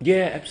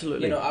 Yeah,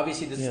 absolutely. You know,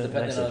 obviously this is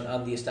dependent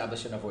on the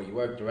establishment of where you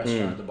work, the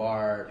restaurant, the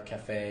bar, the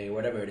cafe,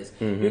 whatever it is.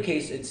 In your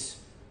case, it's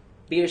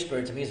beer,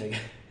 spirits, and music.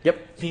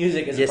 Yep.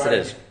 Music is yes, a part it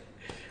of is.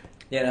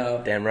 You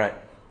know. Damn right.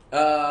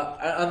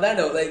 On that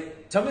note,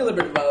 like, tell me a little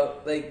bit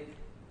about, like,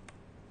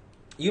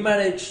 you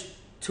manage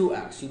two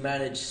acts. You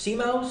manage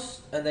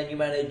Seamouse, and then you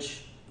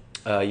manage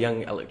A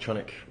young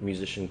electronic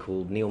musician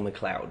called Neil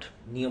McLeod.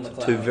 Neil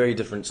McLeod. Two very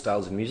different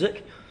styles of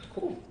music.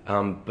 Cool.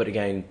 But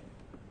again,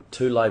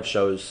 two live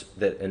shows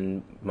that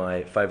in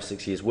my 5 or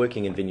 6 years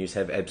working in venues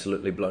have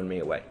absolutely blown me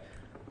away.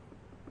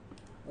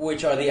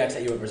 Which are the acts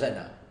that you represent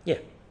now? Yeah.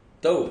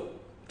 Dope.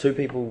 Two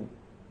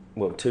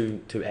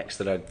acts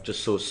that I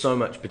just saw so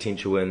much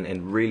potential in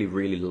and really,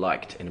 really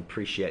liked and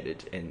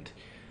appreciated and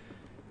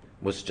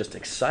was just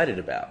excited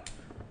about.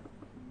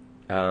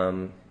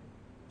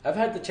 I've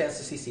had the chance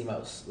to see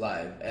Seamouse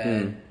live,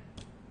 and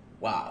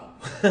wow.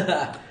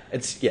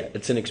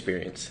 It's an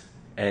experience,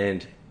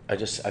 and I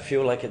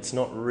feel like it's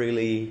not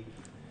really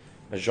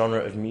a genre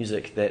of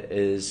music that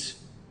is,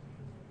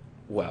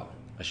 well,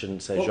 I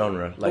shouldn't say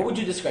genre. What would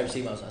you describe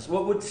Sea Mouse as?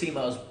 What would Sea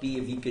Mouse be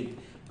if you could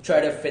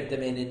try to fit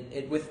them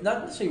in with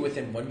not necessarily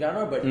within one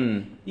genre, but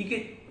you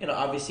could, you know,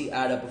 obviously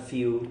add up a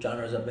few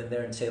genres up in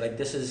there and say like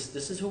this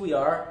is who we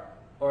are,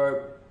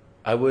 or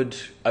I would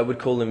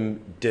call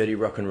them dirty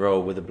rock and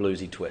roll with a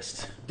bluesy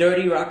twist.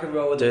 dirty rock and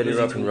roll with Dirty a bluesy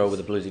rock and roll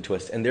twist. with a bluesy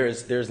twist. And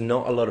there's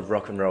not a lot of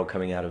rock and roll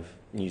coming out of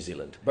New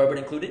Zealand. Bourbon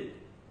included.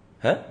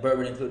 Huh?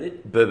 Bourbon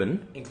included.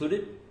 Bourbon?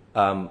 Included.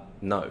 No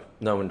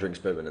one drinks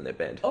bourbon in their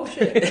band. Oh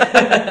shit.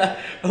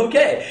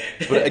 Okay.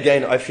 But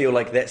again, I feel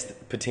like that's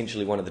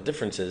potentially one of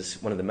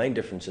the main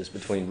differences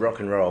between rock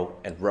and roll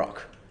and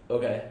rock.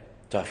 Okay.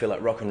 So I feel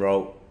like rock and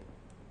roll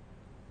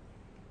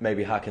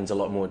maybe harkens a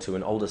lot more to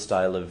an older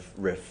style of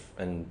riff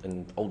and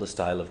an older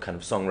style of kind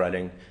of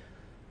songwriting.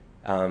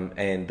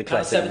 And the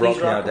classic 70s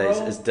rock rock and nowadays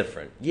roll? is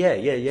different. Yeah.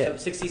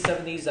 60s,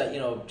 70s, that, you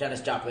know,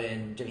 Janis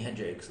Joplin, Jimi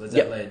Hendrix, Led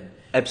Zeppelin,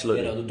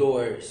 Absolutely. you know, The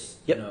Doors,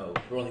 Yep. you know,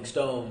 Rolling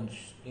Stones,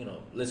 you know,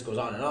 list goes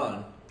on and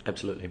on.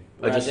 Absolutely.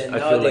 Whereas I in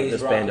feel like nowadays,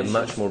 this rock band are is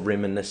much just- more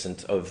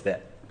reminiscent of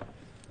that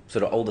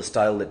sort of older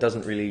style that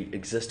doesn't really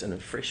exist in a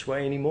fresh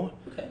way anymore.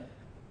 Okay.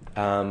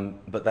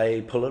 But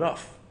they pull it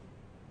off.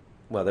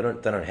 Well, they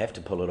don't have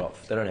to pull it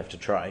off. They don't have to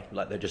try.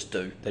 Like, they just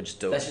do. They just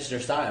do That's it. just their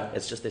style.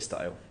 It's just their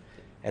style.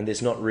 And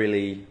there's not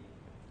really,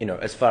 you know,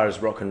 as far as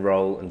rock and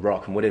roll and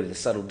rock and whatever the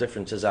subtle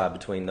differences are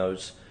between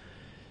those,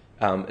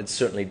 it's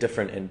certainly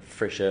different and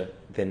fresher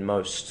than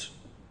most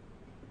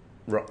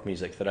rock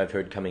music that I've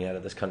heard coming out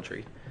of this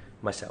country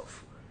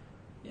myself.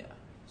 Yeah.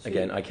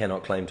 Again, I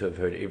cannot claim to have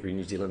heard every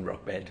New Zealand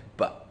rock band,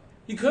 but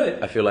you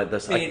could. I feel like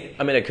this. I mean,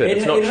 I could. It's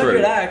It's not 800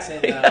 true. acts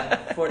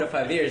in 4 to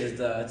 5 years.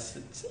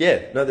 It's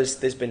Yeah, no,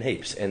 there's been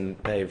heaps, and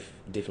they've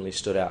definitely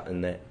stood out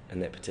in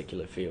that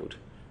particular field,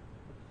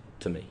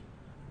 to me.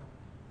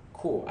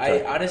 cool.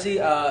 I honestly,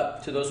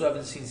 to those who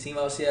haven't seen Sea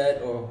Mouse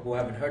yet or who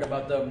haven't heard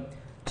about them,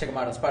 check them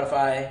out on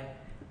Spotify.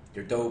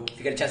 They're dope. If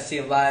you get a chance to see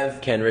them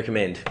live, Can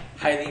recommend.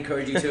 highly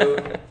encourage you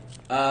to.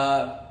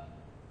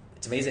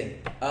 It's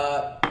amazing.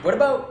 What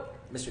about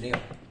Mr. Neil?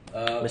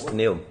 Mr.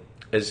 Neil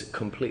is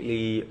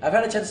completely. I've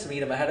had a chance to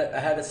meet him. I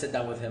had to sit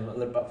down with him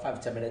about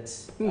 5-10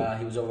 minutes. He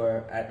was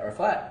over at our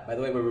flat. By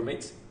the way, we're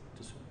roommates.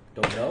 Just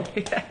don't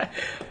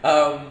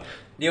know.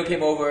 Neil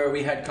came over.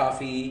 We had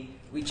coffee.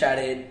 We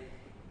chatted.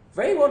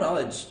 Very well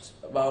knowledged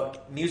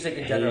about music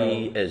in general.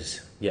 He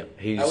is. Yeah,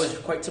 he's. I was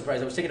quite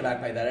surprised. I was taken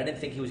aback by that. I didn't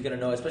think he was gonna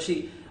know.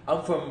 Especially,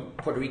 I'm from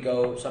Puerto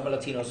Rico, so I'm a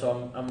Latino.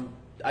 So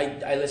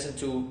I listen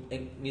to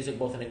music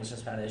both in English and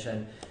Spanish,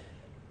 and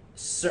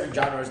certain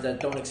genres that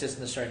don't exist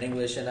in a certain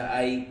English. And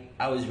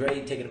I was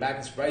very taken aback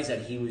and surprised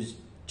that he was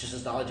just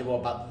as knowledgeable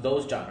about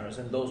those genres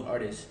and those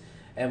artists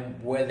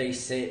and where they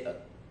sit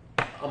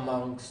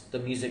amongst the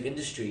music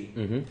industry.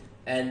 Mm-hmm.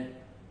 And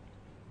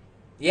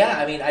yeah,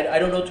 I mean, I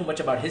don't know too much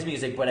about his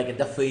music, but I can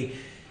definitely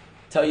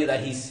tell you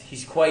that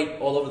he's quite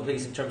all over the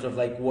place in terms of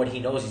like what he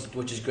knows,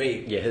 which is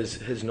great. Yeah,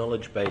 his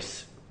knowledge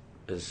base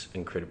is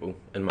incredible,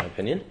 in my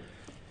opinion.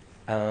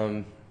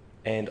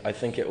 And I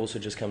think it also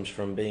just comes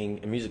from being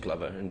a music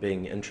lover and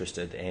being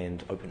interested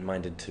and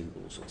open-minded to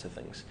all sorts of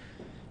things.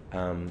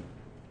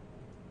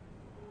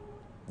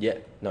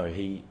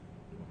 He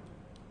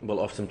will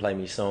often play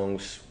me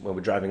songs when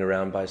we're driving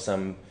around by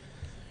some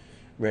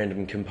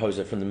random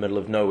composer from the middle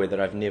of nowhere that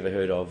I've never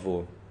heard of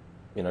or,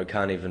 you know,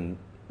 can't even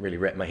really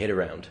wrap my head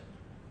around.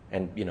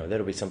 And, you know,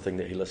 that'll be something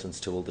that he listens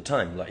to all the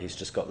time. Like, he's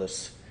just got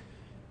this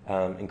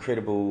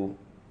incredible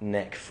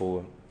knack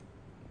for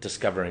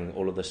discovering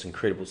all of this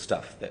incredible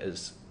stuff that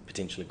is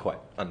potentially quite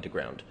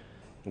underground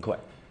and quite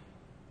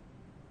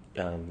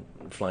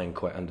flying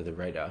quite under the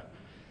radar.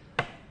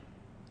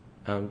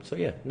 It's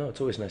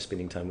always nice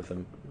spending time with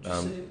him.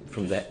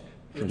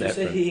 Would you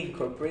say he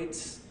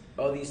incorporates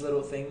all these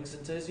little things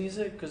into his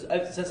music? Because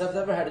since I've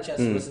never had a chance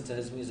to listen to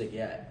his music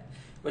yet,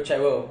 which I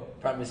will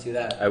promise you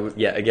that. I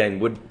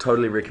would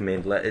totally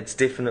recommend. Like, it's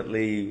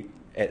definitely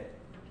at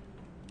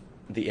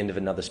the end of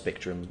another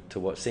spectrum to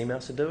what Sea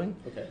Mouse are doing.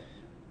 Okay.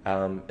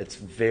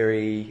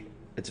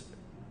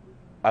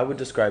 I would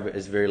describe it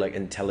as very like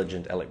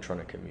intelligent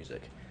electronica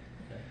music.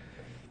 Okay.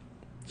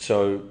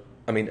 So,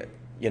 I mean,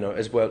 you know,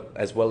 as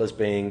well as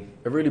being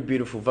a really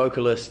beautiful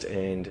vocalist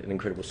and an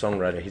incredible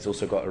songwriter, he's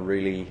also got a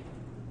really,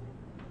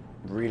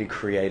 really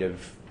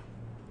creative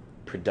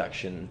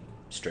production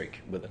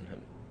streak within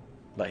him.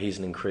 Like, he's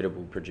an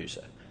incredible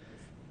producer.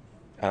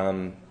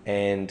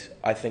 And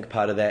I think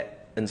part of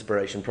that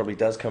inspiration probably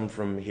does come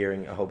from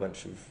hearing a whole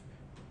bunch of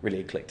really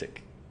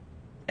eclectic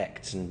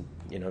acts and,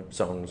 you know,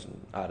 songs and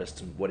artists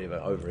and whatever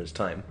over his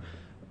time,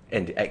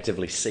 and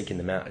actively seeking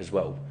them out as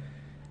well.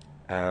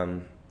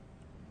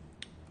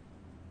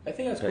 I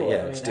think that's cool. Yeah,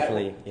 I mean, it's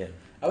definitely, yeah.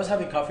 I was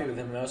having coffee with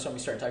him, and all of a sudden we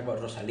started talking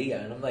about Rosalia,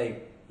 and I'm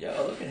like, yo,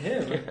 look at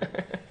him.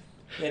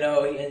 You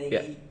know,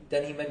 and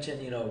then he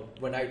mentioned, you know,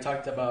 when I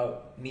talked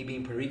about me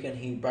being Puerto Rican,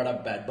 he brought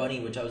up Bad Bunny,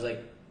 which I was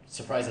like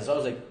surprised as I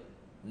was like,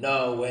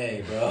 no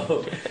way,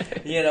 bro.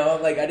 You know,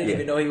 like I didn't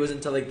even know he was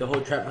into like the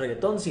whole trap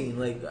reggaeton scene.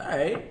 Like, all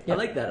right, I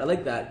like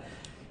that.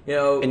 You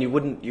know, And you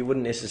wouldn't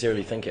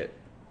necessarily think it.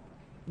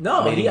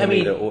 no, Maybe I mean,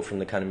 either or from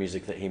the kind of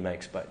music that he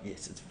makes, but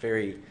yes, it's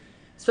very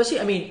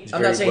Especially, I mean, He's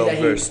I'm very not saying well that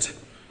versed.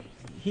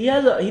 he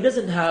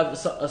doesn't have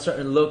a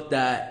certain look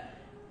that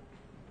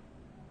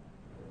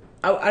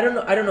I don't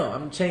know.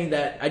 I'm saying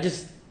that I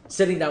just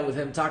sitting down with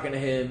him, talking to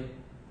him,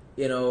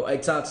 you know,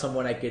 it's not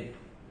someone I could.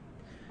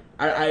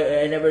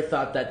 I never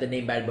thought that the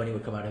name Bad Bunny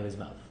would come out of his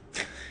mouth.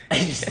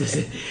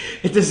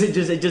 It just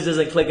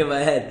doesn't click in my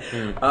head.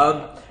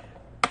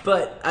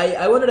 But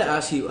I wanted to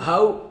ask you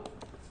how,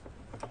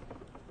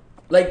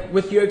 like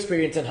with your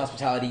experience in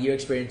hospitality, your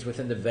experience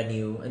within the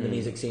venue and the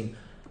music scene,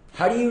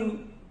 how do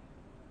you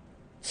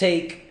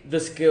take the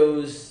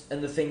skills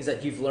and the things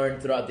that you've learned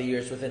throughout the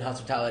years within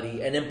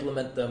hospitality and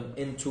implement them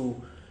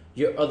into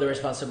your other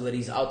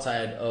responsibilities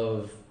outside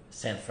of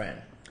San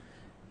Fran?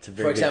 It's a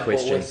very good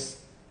question.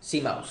 With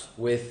C-Mouse,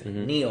 with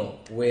Neil,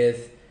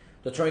 with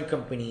the touring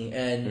company,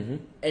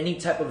 and any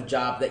type of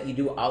job that you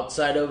do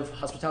outside of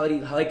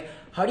hospitality, like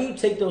how do you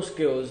take those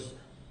skills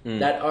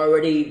that are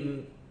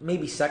already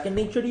maybe second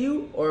nature to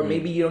you, or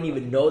maybe you don't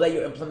even know that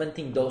you're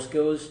implementing those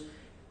skills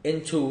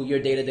into your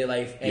day-to-day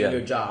life and your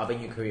job and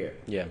your career?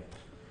 Yeah,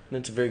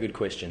 that's a very good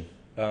question.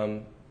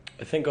 I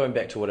think going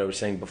back to what I was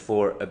saying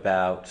before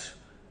about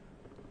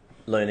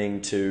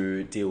learning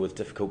to deal with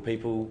difficult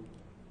people,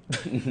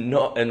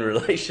 not in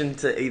relation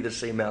to either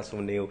C-Mouse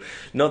or Neil,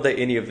 not that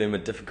any of them are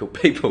difficult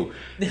people,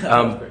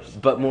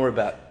 but more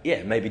about,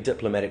 maybe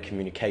diplomatic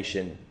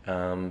communication,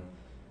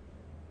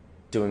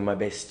 doing my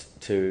best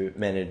to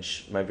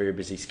manage my very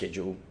busy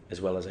schedule as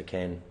well as I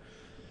can.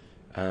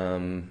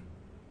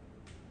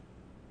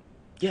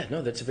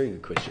 That's a very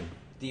good question.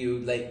 Do you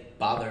like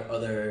bother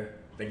other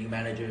venue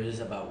managers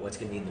about what's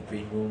going to be in the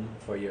green room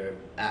for your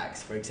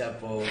acts, for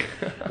example?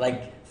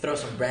 Like throw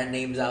some brand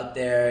names out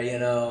there, you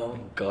know?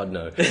 God,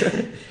 no.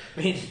 I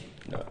mean,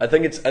 No, I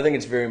think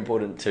it's very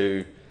important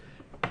to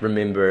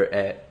remember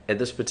at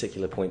this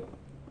particular point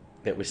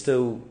that we're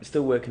still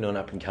working on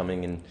up and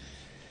coming, and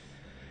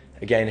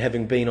again,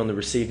 having been on the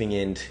receiving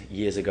end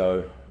years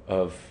ago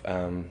of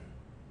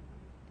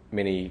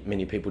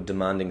many people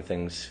demanding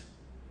things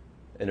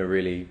in a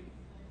really,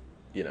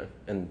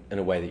 in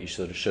a way that you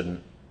sort of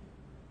shouldn't,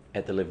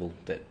 at the level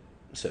that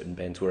certain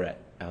bands were at.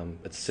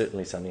 It's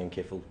certainly something I'm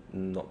careful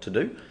not to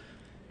do.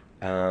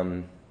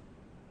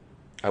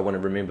 I want to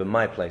remember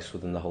my place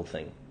within the whole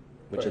thing,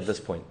 which at this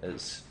point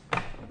is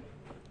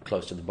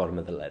close to the bottom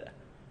of the ladder.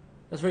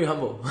 that's very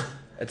humble.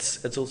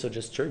 It's also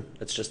just true.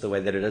 It's just the way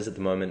that it is at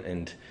the moment,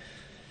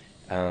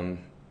 and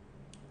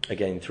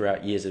again,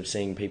 throughout years of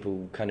seeing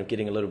people kind of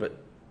getting a little bit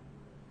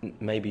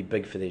maybe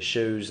big for their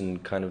shoes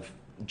and kind of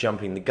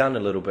jumping the gun a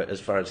little bit as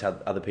far as how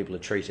other people are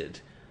treated,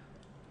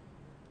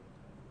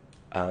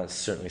 it's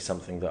certainly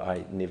something that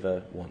I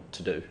never want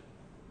to do.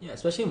 Yeah,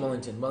 especially in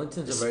Wellington.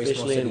 Wellington's a very small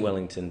Especially city. in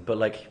Wellington, but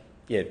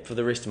for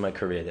the rest of my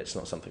career, that's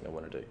not something I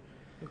want to do.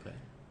 Okay.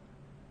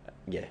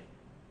 Yeah.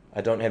 I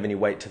don't have any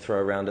weight to throw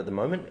around at the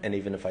moment, and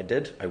even if I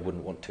did, I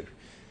wouldn't want to.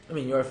 I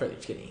mean, you're fairly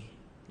skinny.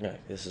 No,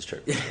 this is true.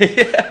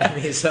 I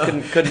mean, so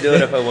couldn't do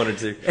it if I wanted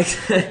to.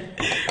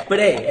 But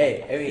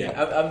hey, I mean,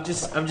 I'm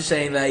just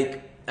saying,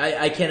 like,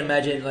 I can't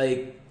imagine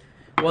like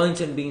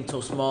Wellington being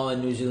so small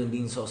and New Zealand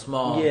being so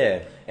small. Yeah.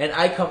 And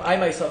I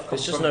myself come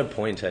There's just no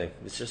point, hey.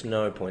 There's just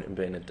no point in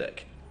being a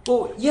dick.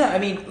 Well, yeah, I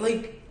mean,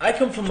 like, I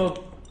come from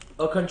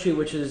a country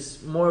which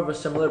is more of a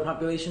similar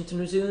population to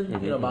New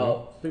Zealand,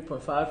 about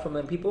 3.5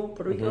 million people,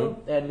 Puerto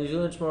Rico, and New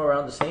Zealand's more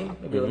around the same,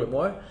 maybe a little bit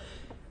more.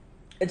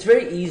 It's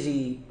very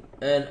easy,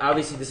 and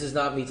obviously this is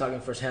not me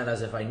talking firsthand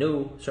as if I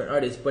knew certain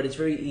artists, but it's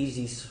very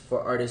easy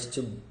for artists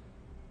to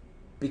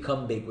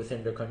become big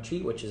within their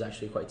country, which is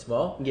actually quite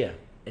small. Yeah.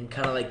 And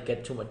kind of like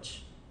get too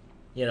much,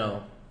 get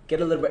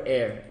a little bit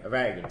of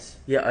arrogance.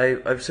 Yeah,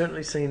 I've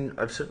certainly seen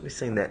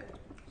that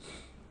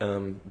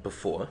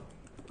before,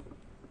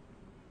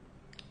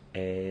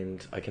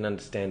 and I can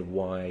understand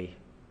why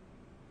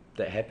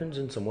that happens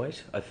in some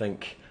ways. I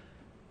think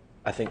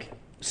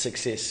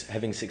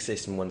having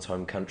success in one's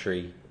home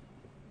country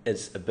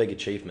is a big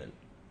achievement.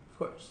 Of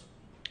course.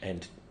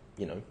 And,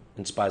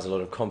 inspires a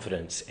lot of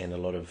confidence and a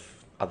lot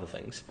of other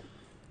things.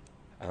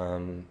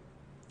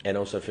 And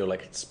also feel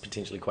like it's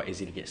potentially quite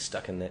easy to get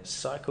stuck in that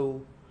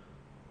cycle,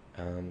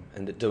 and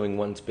that doing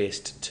one's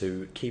best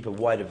to keep a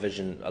wider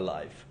vision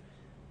alive,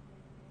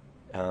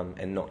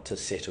 and not to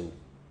settle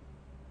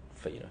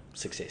for,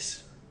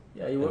 success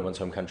in one's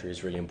home country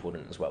is really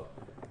important as well.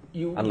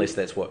 Unless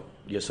that's what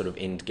your sort of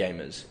end game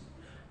is.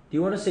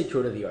 You want to stay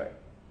true to the art.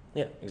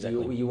 Yeah,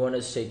 exactly. You want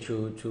to stay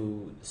true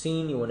to the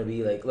scene. You want to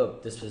be like,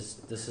 look, this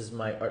is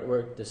my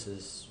artwork. This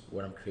is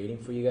what I'm creating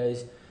for you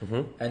guys,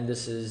 and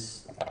this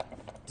is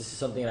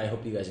something I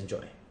hope you guys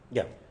enjoy.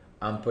 Yeah,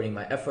 I'm putting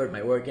my effort,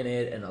 my work in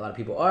it, and a lot of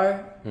people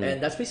are,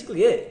 and that's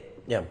basically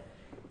it. Yeah,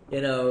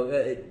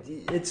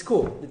 it's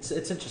cool. It's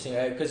interesting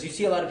because you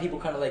see a lot of people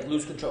kind of like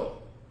lose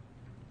control.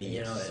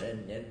 Yes.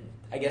 And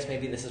I guess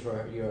maybe this is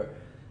where your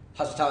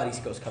hospitality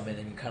skills come in,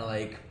 and you kind of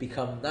like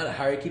become not a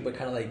hierarchy, but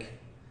kind of like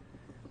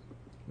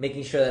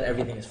making sure that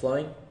everything is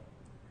flowing.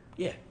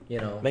 Yeah,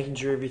 making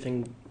sure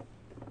everything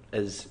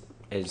is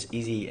as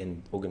easy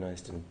and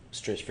organized and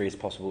stress-free as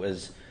possible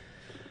is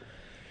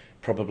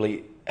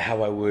probably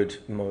how I would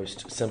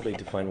most simply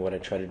define what I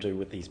try to do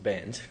with these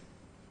bands.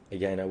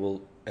 Again, I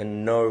will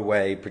in no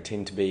way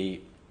pretend to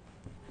be,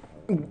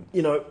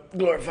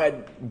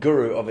 glorified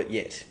guru of it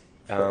yet.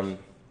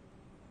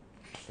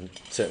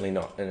 Certainly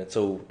not, and it's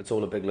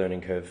all a big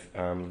learning curve.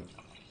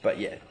 But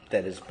yeah,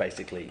 that is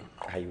basically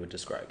how you would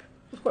describe.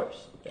 Of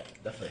course, yeah,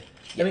 definitely.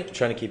 Yeah, I mean,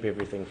 trying to keep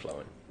everything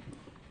flowing.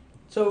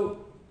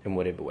 So, in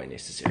whatever way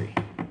necessary.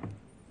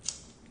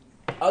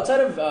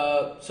 outside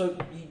of so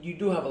you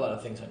do have a lot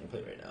of things on your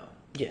plate right now.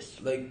 Yes.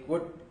 Like,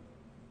 what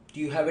do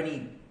you have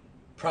any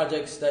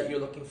projects that you're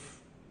looking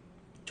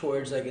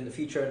towards, like in the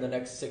future, in the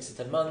next 6 to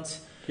 10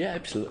 months? Yeah,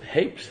 absolutely.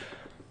 Heaps.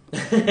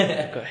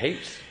 I've got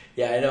heaps.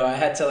 Yeah, I know. I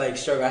had to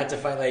struggle. I had to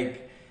find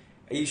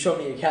you showed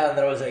me your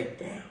calendar. I was like,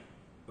 damn.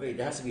 Wait,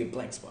 there has to be a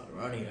blank spot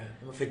around here.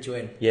 I'm gonna fit you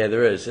in. Yeah,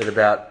 there is. At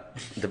about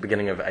the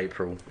beginning of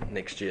April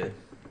next year.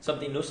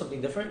 Something new,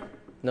 something different.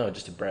 No,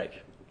 just a break.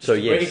 Just So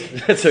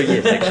yes,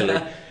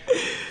 actually.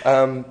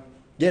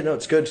 Yeah, no,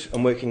 it's good.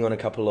 I'm working on a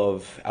couple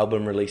of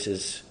album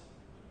releases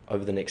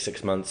over the next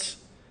 6 months.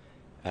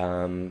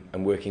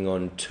 I'm working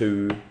on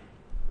 3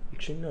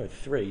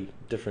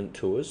 different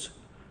tours,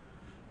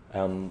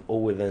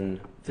 all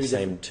within the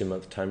same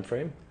 2-month time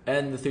frame.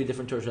 And the 3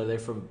 different tours, are they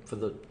for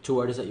the 2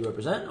 artists that you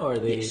represent, or are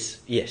they?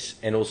 Yes,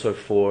 and also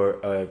for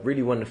a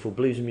really wonderful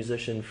blues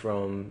musician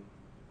from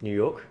New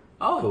York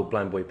called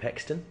Blind Boy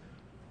Paxton.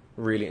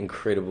 Really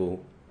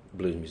incredible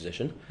blues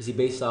musician. Is he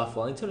based off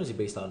Wellington, or is he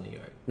based out of New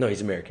York? No,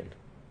 he's American.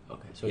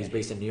 Okay, so he's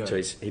based in New York. So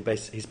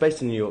he's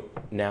based in New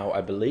York now,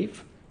 I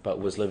believe, but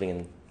was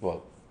living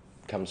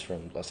comes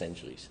from Los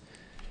Angeles.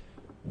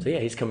 So yeah,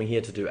 he's coming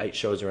here to do 8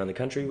 shows around the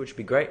country, which would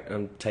be great.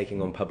 I'm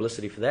taking on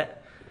publicity for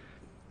that.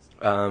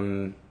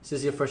 Is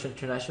this your first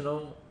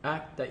international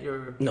act that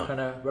you're kind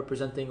of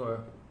representing,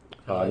 or?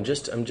 I'm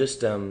just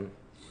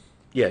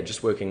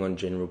working on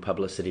general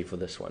publicity for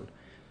this one.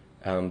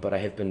 But I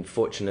have been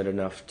fortunate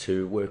enough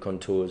to work on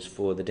tours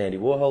for the Dandy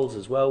Warhols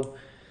as well,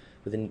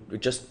 within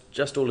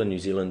just all in New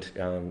Zealand.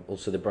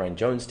 Also the Brian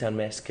Jonestown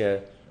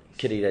Massacre,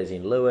 Kitty Daisy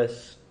and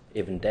Lewis,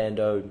 Evan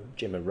Dando,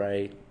 Gemma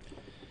Ray,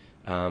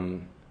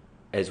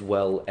 as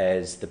well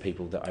as the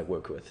people that I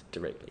work with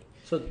directly.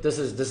 So this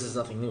is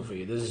nothing new for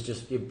you. This is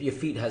just your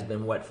feet has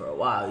been wet for a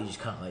while. You just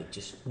kind of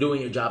just doing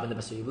your job in the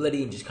best of your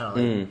ability, and just kind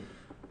of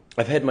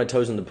I've had my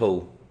toes in the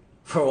pool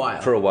for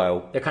a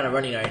while. They're kind of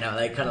running right now.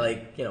 Like kind of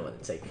like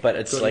it's like. But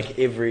it's like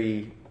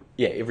every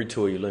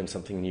tour you learn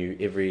something new.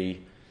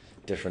 Every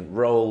different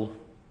role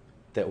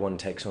that one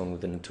takes on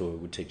within a tour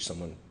would teach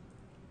someone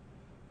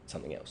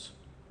something else.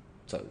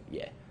 So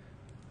yeah.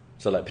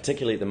 So like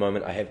particularly at the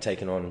moment, I have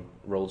taken on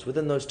roles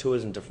within those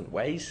tours in different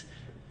ways.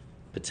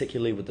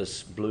 Particularly with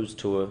this blues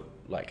tour,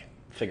 like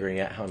figuring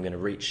out how I'm going to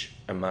reach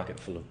a market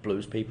full of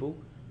blues people,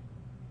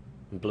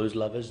 and blues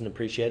lovers and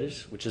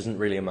appreciators, which isn't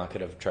really a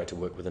market I've tried to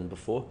work within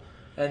before.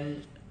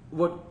 And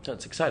so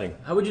it's exciting.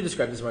 How would you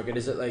describe this market?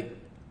 Is it like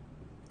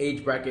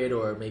age bracket,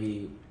 or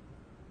maybe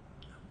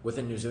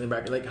within New Zealand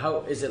bracket? Like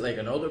how is it, like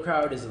an older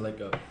crowd? Is it like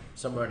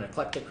somewhere an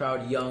eclectic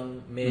crowd,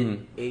 young,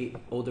 mid,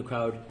 older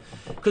crowd?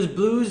 Because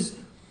blues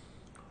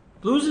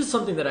is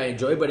something that I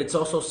enjoy, but it's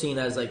also seen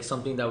as like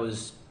something that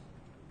was,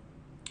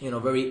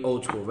 very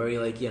old school, very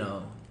like,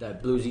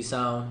 that bluesy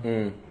sound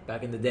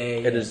back in the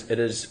day. It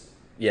is.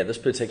 Yeah, this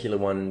particular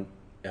one,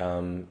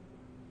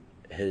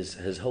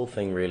 his whole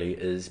thing really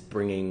is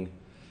bringing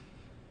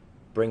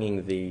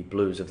the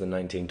blues of the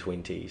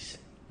 1920s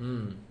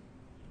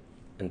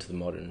into the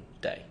modern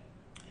day,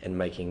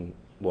 and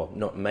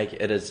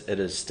it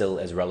is still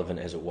as relevant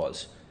as it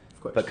was,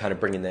 of course, but kind of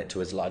bringing that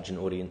to as large an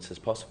audience as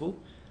possible.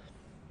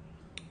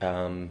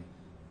 And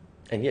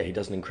yeah, he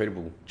does an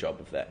incredible job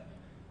of that.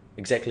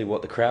 Exactly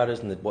what the crowd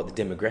is and what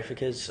the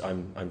demographic is,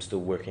 I'm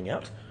still working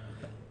out,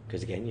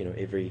 because again,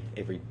 every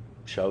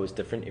show is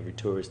different, every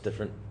tour is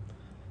different,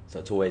 so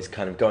it's always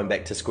kind of going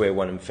back to square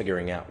one and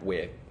figuring out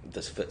where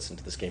this fits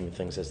into the scheme of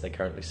things as they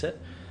currently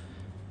sit.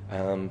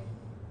 So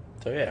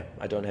yeah,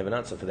 I don't have an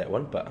answer for that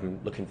one, but I'm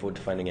looking forward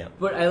to finding out.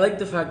 But I like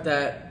the fact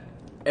that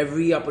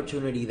every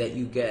opportunity that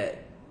you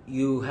get,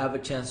 you have a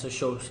chance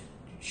to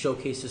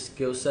showcase a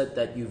skill set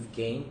that you've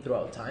gained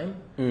throughout time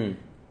in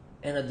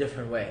a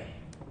different way.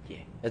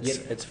 Yeah,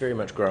 it's very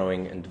much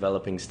growing and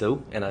developing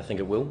still, and I think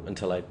it will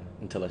until I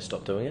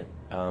stop doing it.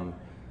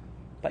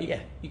 But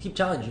yeah, you keep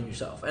challenging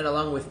yourself, and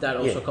along with that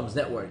also comes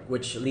network,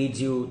 which leads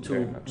you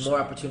to more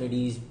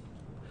opportunities,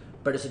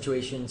 better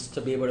situations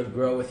to be able to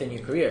grow within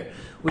your career,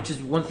 which is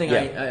one thing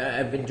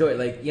I've enjoyed.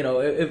 Like,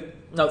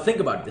 now think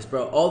about this,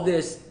 bro. All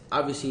this,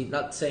 obviously,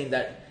 not saying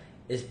that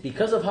it's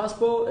because of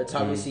Hospo. It's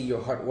obviously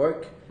your hard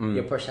work,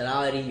 your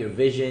personality, your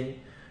vision,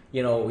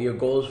 your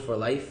goals for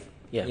life.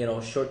 Yeah.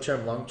 Short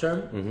term, long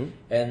term,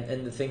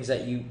 and the things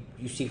that you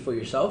see for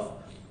yourself.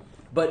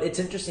 But it's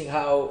interesting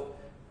how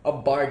a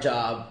bar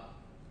job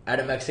at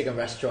a Mexican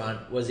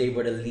restaurant was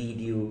able to lead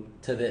you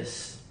to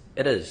this.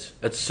 It is.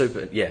 It's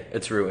super. Yeah,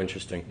 it's real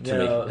interesting to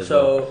me as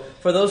so well.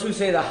 For those who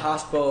say the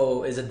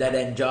hospo is a dead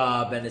end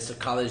job and it's a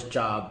college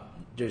job,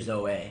 there's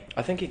no way.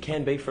 I think it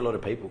can be for a lot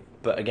of people,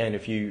 but again,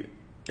 if you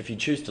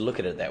choose to look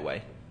at it that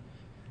way,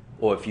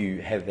 or if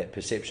you have that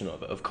perception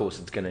of it, of course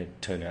it's going to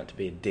turn out to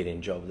be a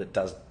dead-end job that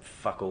does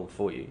fuck all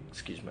for you.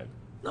 Excuse me.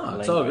 No,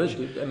 it's all good,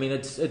 dude. I mean,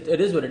 it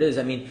is what it is.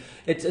 I mean,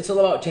 it's all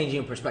about changing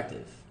your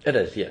perspective. It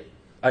is, yeah.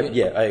 I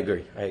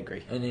agree.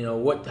 And you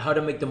know how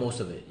to make the most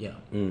of it. Yeah.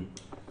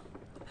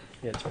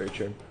 Yeah, it's very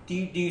true. Do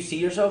you see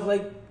yourself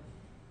like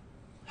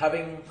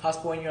having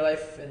hospital in your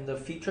life in the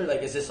future?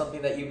 Like, is this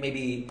something that you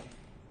maybe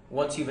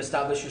once you've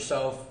established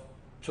yourself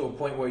to a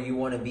point where you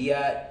want to be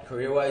at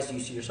career-wise, do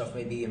you see yourself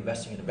maybe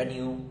investing in a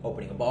venue,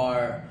 opening a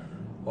bar,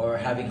 or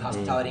having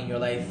hospitality in your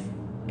life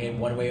in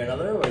one way or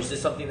another, or is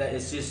this something that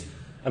is just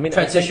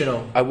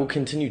transitional? I will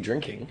continue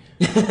drinking.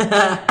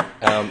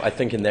 I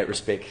think in that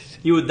respect,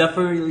 you would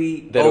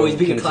definitely always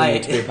be a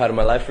client. To be a part of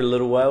my life for a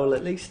little while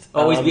at least.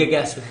 Always be a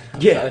guest.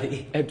 Yeah,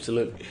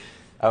 absolutely.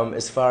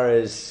 As far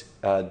as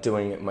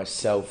doing it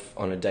myself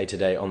on a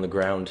day-to-day on the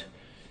ground,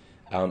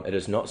 it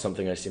is not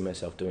something I see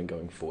myself doing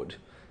going forward.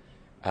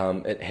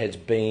 It has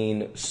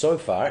been so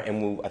far,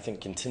 and will I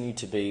think continue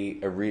to be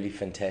a really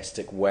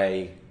fantastic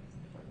way.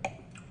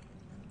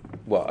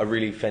 Well, a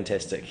really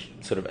fantastic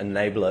sort of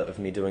enabler of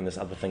me doing these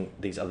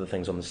other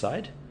things on the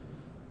side.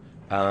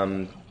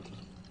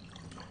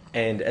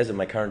 And as in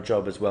my current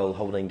job as well,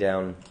 holding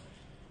down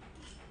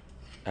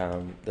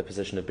the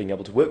position of being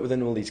able to work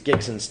within all these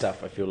gigs and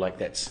stuff, I feel like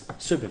that's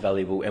super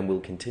valuable and will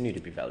continue to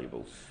be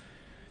valuable.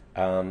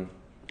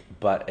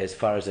 But as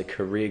far as a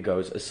career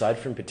goes, aside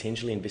from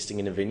potentially investing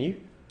in a venue,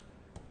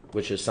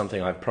 which is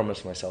something I've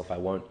promised myself I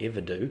won't ever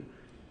do,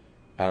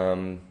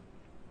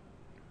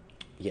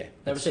 yeah,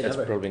 that's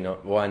probably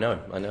not. Well, I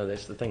know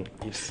that's the thing.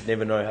 You just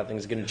never know how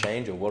things are going to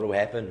change or what will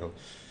happen.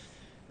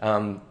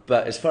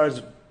 But as far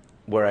as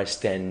where I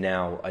stand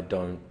now, I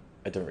don't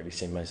really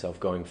see myself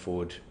going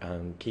forward,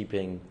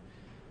 keeping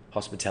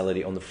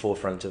hospitality on the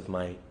forefront of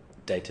my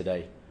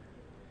day-to-day,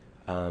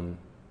 and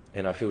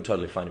I feel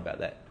totally fine about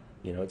that.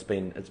 You know, it's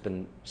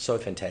been so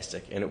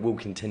fantastic, and it will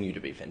continue to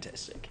be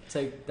fantastic. It's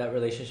like that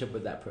relationship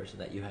with that person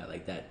that you had,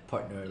 like that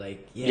partner.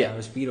 Like, it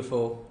was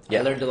beautiful. Yeah.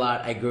 I learned a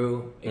lot. I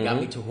grew. It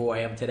got me to who I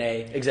am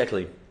today.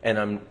 Exactly, and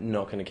I'm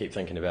not going to keep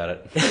thinking about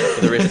it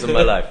for the rest of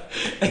my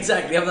life.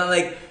 Exactly. I'm not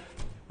like,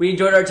 we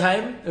enjoyed our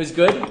time. It was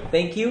good.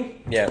 Thank you.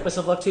 Yeah. Best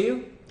of luck to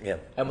you. Yeah.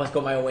 I must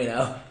go my own way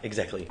now.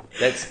 Exactly.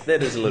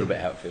 That is a little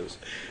bit how it feels.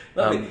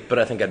 But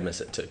I think I'd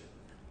miss it too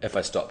if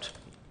I stopped,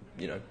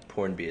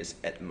 pouring beers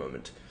at the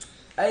moment.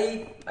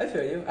 I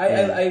feel you.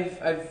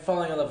 I've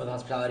fallen in love with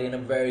hospitality in a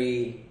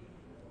very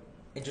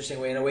interesting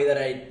way, in a way that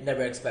I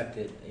never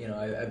expected.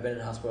 I've been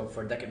in hospital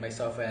for a decade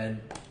myself, and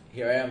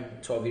here I am,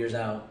 12 years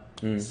now,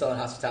 still in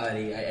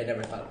hospitality. I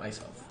never thought of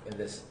myself in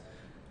this.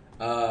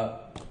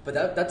 But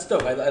that's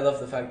dope. I love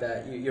the fact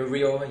that you're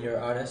real and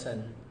you're honest,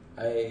 and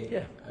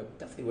I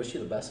definitely wish you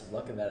the best of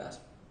luck in that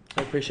aspect.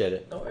 I appreciate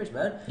it. No worries,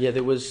 man. Yeah,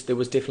 there was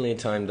definitely a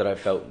time that I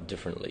felt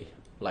differently.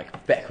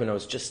 Like back when I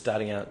was just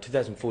starting out,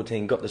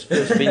 2014, got this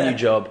first venue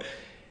job,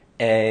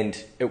 and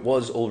it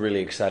was all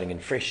really exciting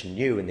and fresh and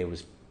new, and there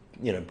was,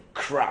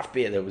 craft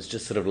beer that was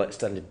just sort of like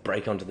starting to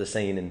break onto the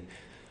scene,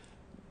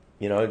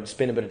 and,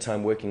 spent a bit of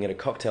time working at a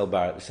cocktail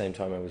bar at the same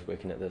time I was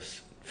working at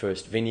this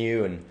first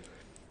venue, and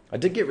I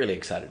did get really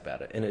excited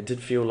about it, and it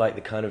did feel like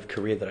the kind of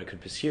career that I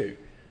could pursue.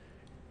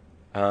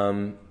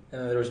 And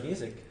there was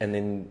music. And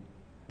then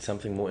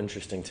something more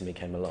interesting to me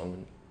came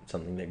along,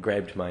 something that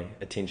grabbed my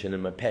attention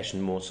and my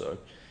passion more so.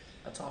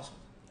 That's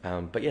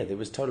awesome. But yeah, there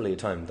was totally a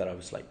time that I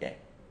was like, yeah,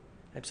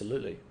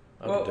 absolutely,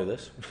 I could do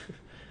this.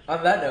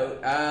 On that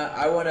note,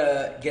 I want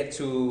to get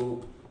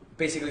to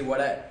basically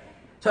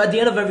So at the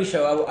end of every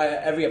show,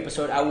 every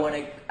episode, I want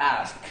to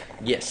ask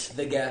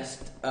the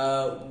guest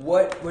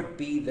what would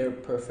be their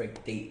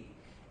perfect date.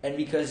 And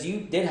because you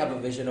did have a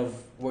vision of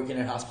working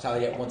in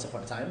hospitality at once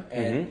upon a time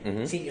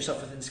and seeing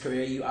yourself within this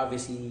career, you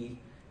obviously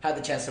had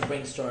the chance to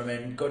brainstorm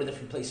and go to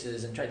different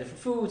places and try different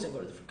foods and go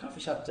to different coffee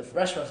shops, different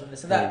restaurants, and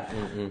this and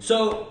that.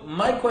 So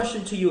my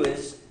question to you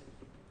is,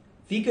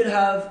 if you could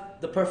have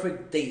the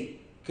perfect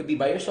date, could be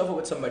by yourself or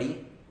with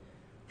somebody,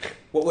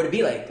 what would it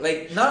be like?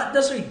 Like, not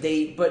necessarily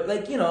date, but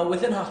like,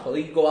 within hospital,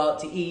 you go out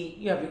to eat,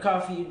 you have your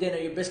coffee, your dinner,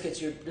 your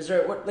biscuits, your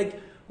dessert.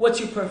 What's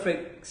your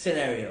perfect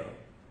scenario?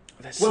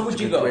 Where would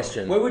you go?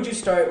 Question. Where would you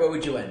start? Where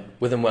would you end?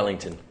 Within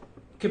Wellington.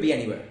 Could be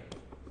anywhere.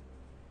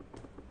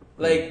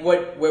 Like,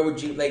 where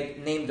would you,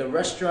 name the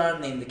restaurant,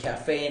 name the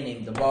cafe,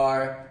 name the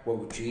bar, what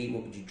would you eat,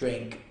 what would you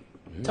drink?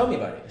 Tell me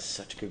about it. That's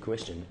such a good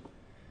question.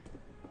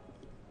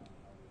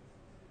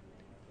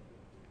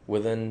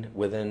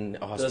 Within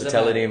a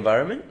hospitality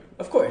environment?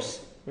 Of course.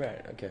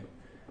 Right, okay.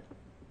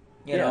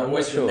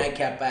 Where's your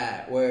nightcap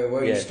at? Where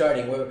are you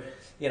starting? Where,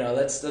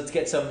 let's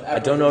get some... I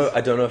don't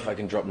know if I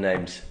can drop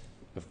names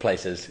of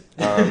places.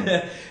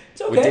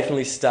 It's okay. We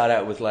definitely start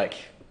out with a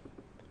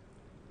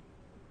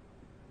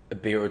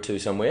beer or two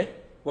somewhere.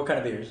 What kind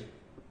of beers?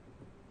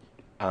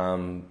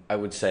 I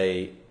would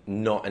say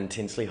not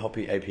intensely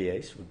hoppy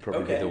APAs would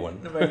probably be the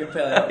one. American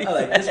Pale Ale. I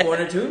like this. One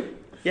or two?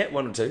 Yeah,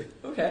 one or two.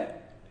 Okay.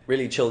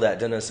 Really chilled out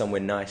dinner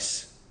somewhere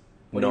nice,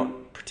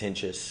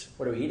 pretentious.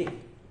 What are we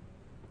eating?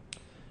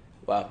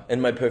 Wow. In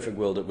my perfect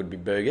world, it would be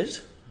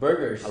burgers.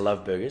 Burgers. I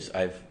love burgers.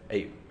 I've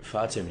ate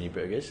far too many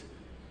burgers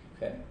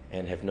Okay.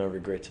 and have no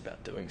regrets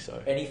about doing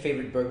so. Any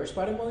favorite burger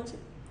spot in Wellington?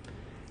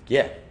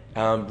 Yeah,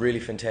 really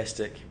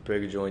fantastic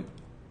burger joint.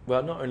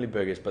 Well, not only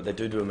burgers, but they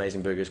do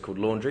amazing burgers called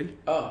Laundry.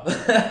 Oh.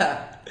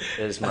 It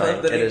is I my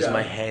love the it is name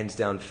my drop. hands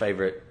down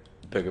favorite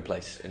burger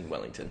place in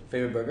Wellington.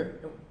 Favorite burger?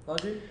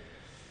 Laundry?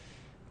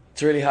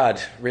 It's a really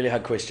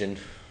hard question.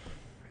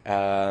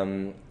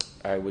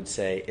 I would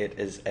say it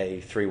is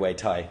a 3-way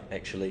tie.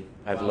 Actually,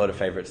 I have a Wow. lot of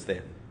favorites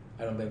there.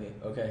 I don't blame you.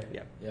 Okay.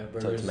 Yeah, Yeah,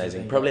 burgers. so it's is amazing.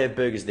 the thing. Probably have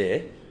burgers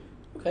there.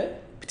 Okay.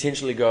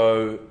 Potentially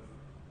go.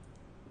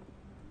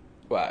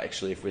 Well,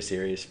 actually, if we're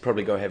serious,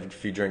 probably go have a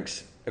few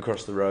drinks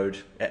across the road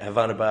at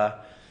Havana Bar.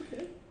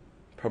 Okay.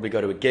 Probably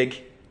go to a gig.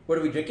 What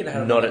are we drinking? I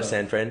don't Not know. at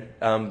San Fran.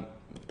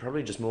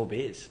 Probably just more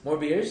beers. More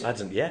beers? I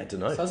don't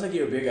know. Sounds like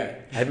you're a beer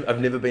guy.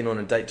 I've never been on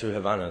a date to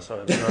Havana,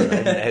 so I don't know. I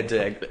haven't had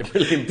to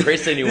really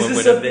impress anyone This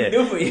is when I'm something there.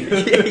 new for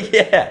you.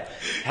 Yeah.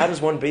 How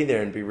does one be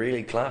there and be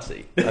really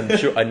classy? I'm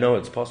sure I know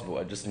it's possible.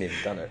 I've just never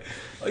done it.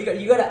 Oh,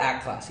 you got to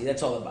act classy.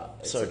 That's all about.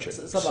 It's, So true.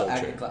 It's all about So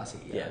acting true. classy.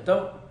 Yeah. Yeah.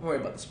 Don't worry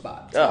about the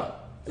spot. It's Oh, about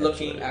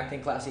looking, absolutely.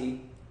 acting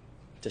classy,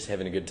 Just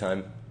having a good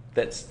time.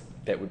 That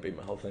would be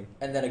my whole thing.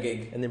 and then a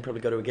gig. And then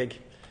probably go to a gig.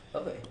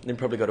 Lovely. And then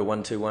probably go to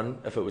 121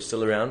 if it was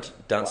still around.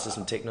 Dance to Wow.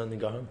 some techno and then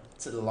go home.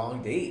 It's a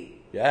long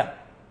date. Yeah.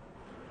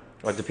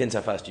 Well, it depends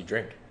how fast you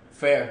drink.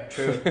 Fair.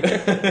 True.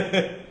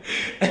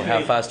 Or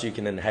how fast you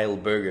can inhale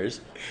burgers.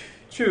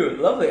 True.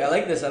 Lovely. I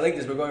like this.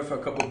 We're going for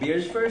a couple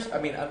beers first. I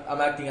mean, I'm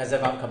acting as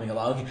if I'm coming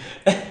along.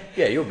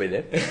 Yeah, you'll be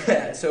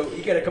there. So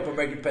you get a couple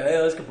American Pale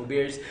Ales, couple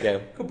beers, Yeah.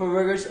 couple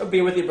burgers, a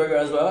beer with your burger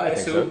as well, I I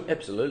think assume. so.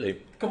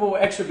 Absolutely. Couple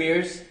extra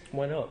beers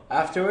Why not?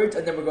 afterwards,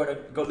 and then we're going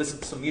to go listen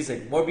to some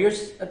music. More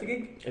beers at the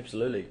gig,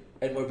 Absolutely.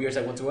 and more beers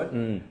at 121.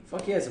 Mm.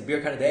 Fuck yeah, it's a beer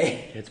kind of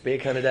day. It's beer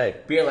kind of day.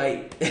 Beer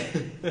light.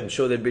 I'm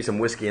sure there'd be some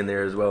whiskey in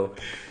there as well.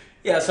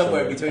 Yeah,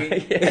 somewhere in Somewhere.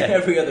 between Yeah.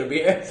 every other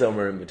beer.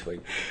 Somewhere in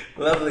between.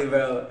 Lovely,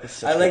 bro. That's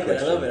such I a like good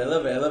that. I love it. question. I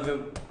love it. I love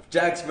it.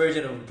 Jack's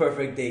version of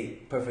perfect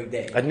date. Perfect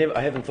day.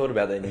 I haven't thought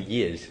about that in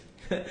years.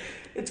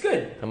 It's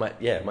good. I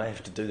might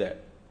have to do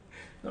that.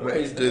 No I might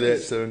worries, have no to do that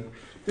worries. soon.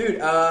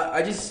 Dude,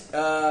 I just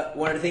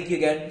wanted to thank you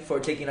again for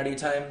taking out of your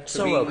time for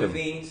So being welcome. with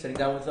me, sitting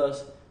down with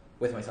us,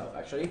 with myself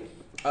actually.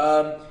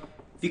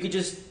 If you could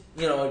just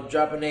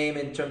drop a name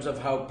in terms of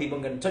how people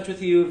can get in touch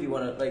with you. If you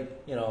want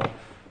to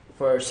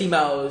for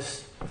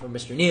C-Mouse, for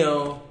Mr.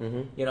 Neo,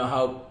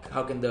 Mm-hmm.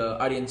 how can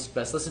the audience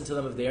best listen to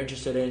them if they're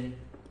interested in?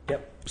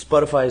 Yep.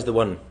 Spotify is the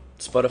one.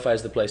 Spotify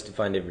is the place to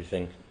find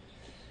everything.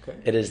 Okay.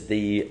 It is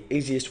the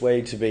easiest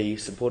way to be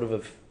supportive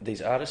of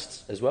these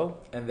artists as well.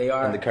 And they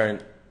are In the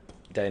current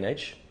day and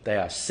age, they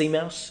are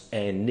C-Mouse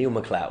and Neil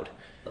McLeod.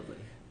 lovely.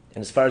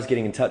 And as far as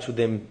getting in touch with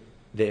them,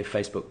 their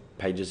Facebook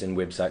pages and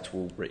websites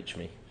will reach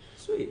me.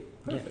 Sweet.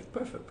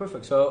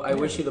 Perfect. So I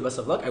wish you the best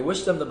of luck. I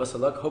wish them the best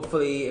of luck.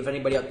 Hopefully, if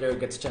anybody out there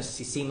gets a chance to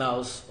see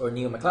C-Mouse or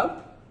Neo McLeod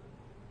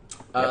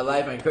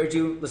live, I encourage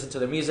you, listen to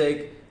their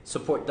music,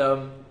 support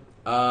them.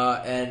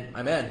 And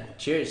my man,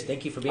 cheers.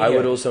 Thank you for being I here.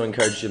 would also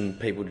encourage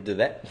people to do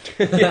that.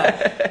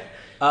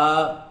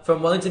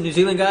 From Wellington, New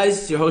Zealand, guys,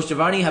 it's your host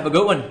Giovanni. Have a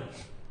good one.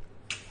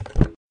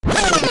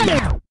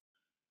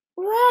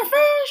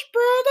 Rafish,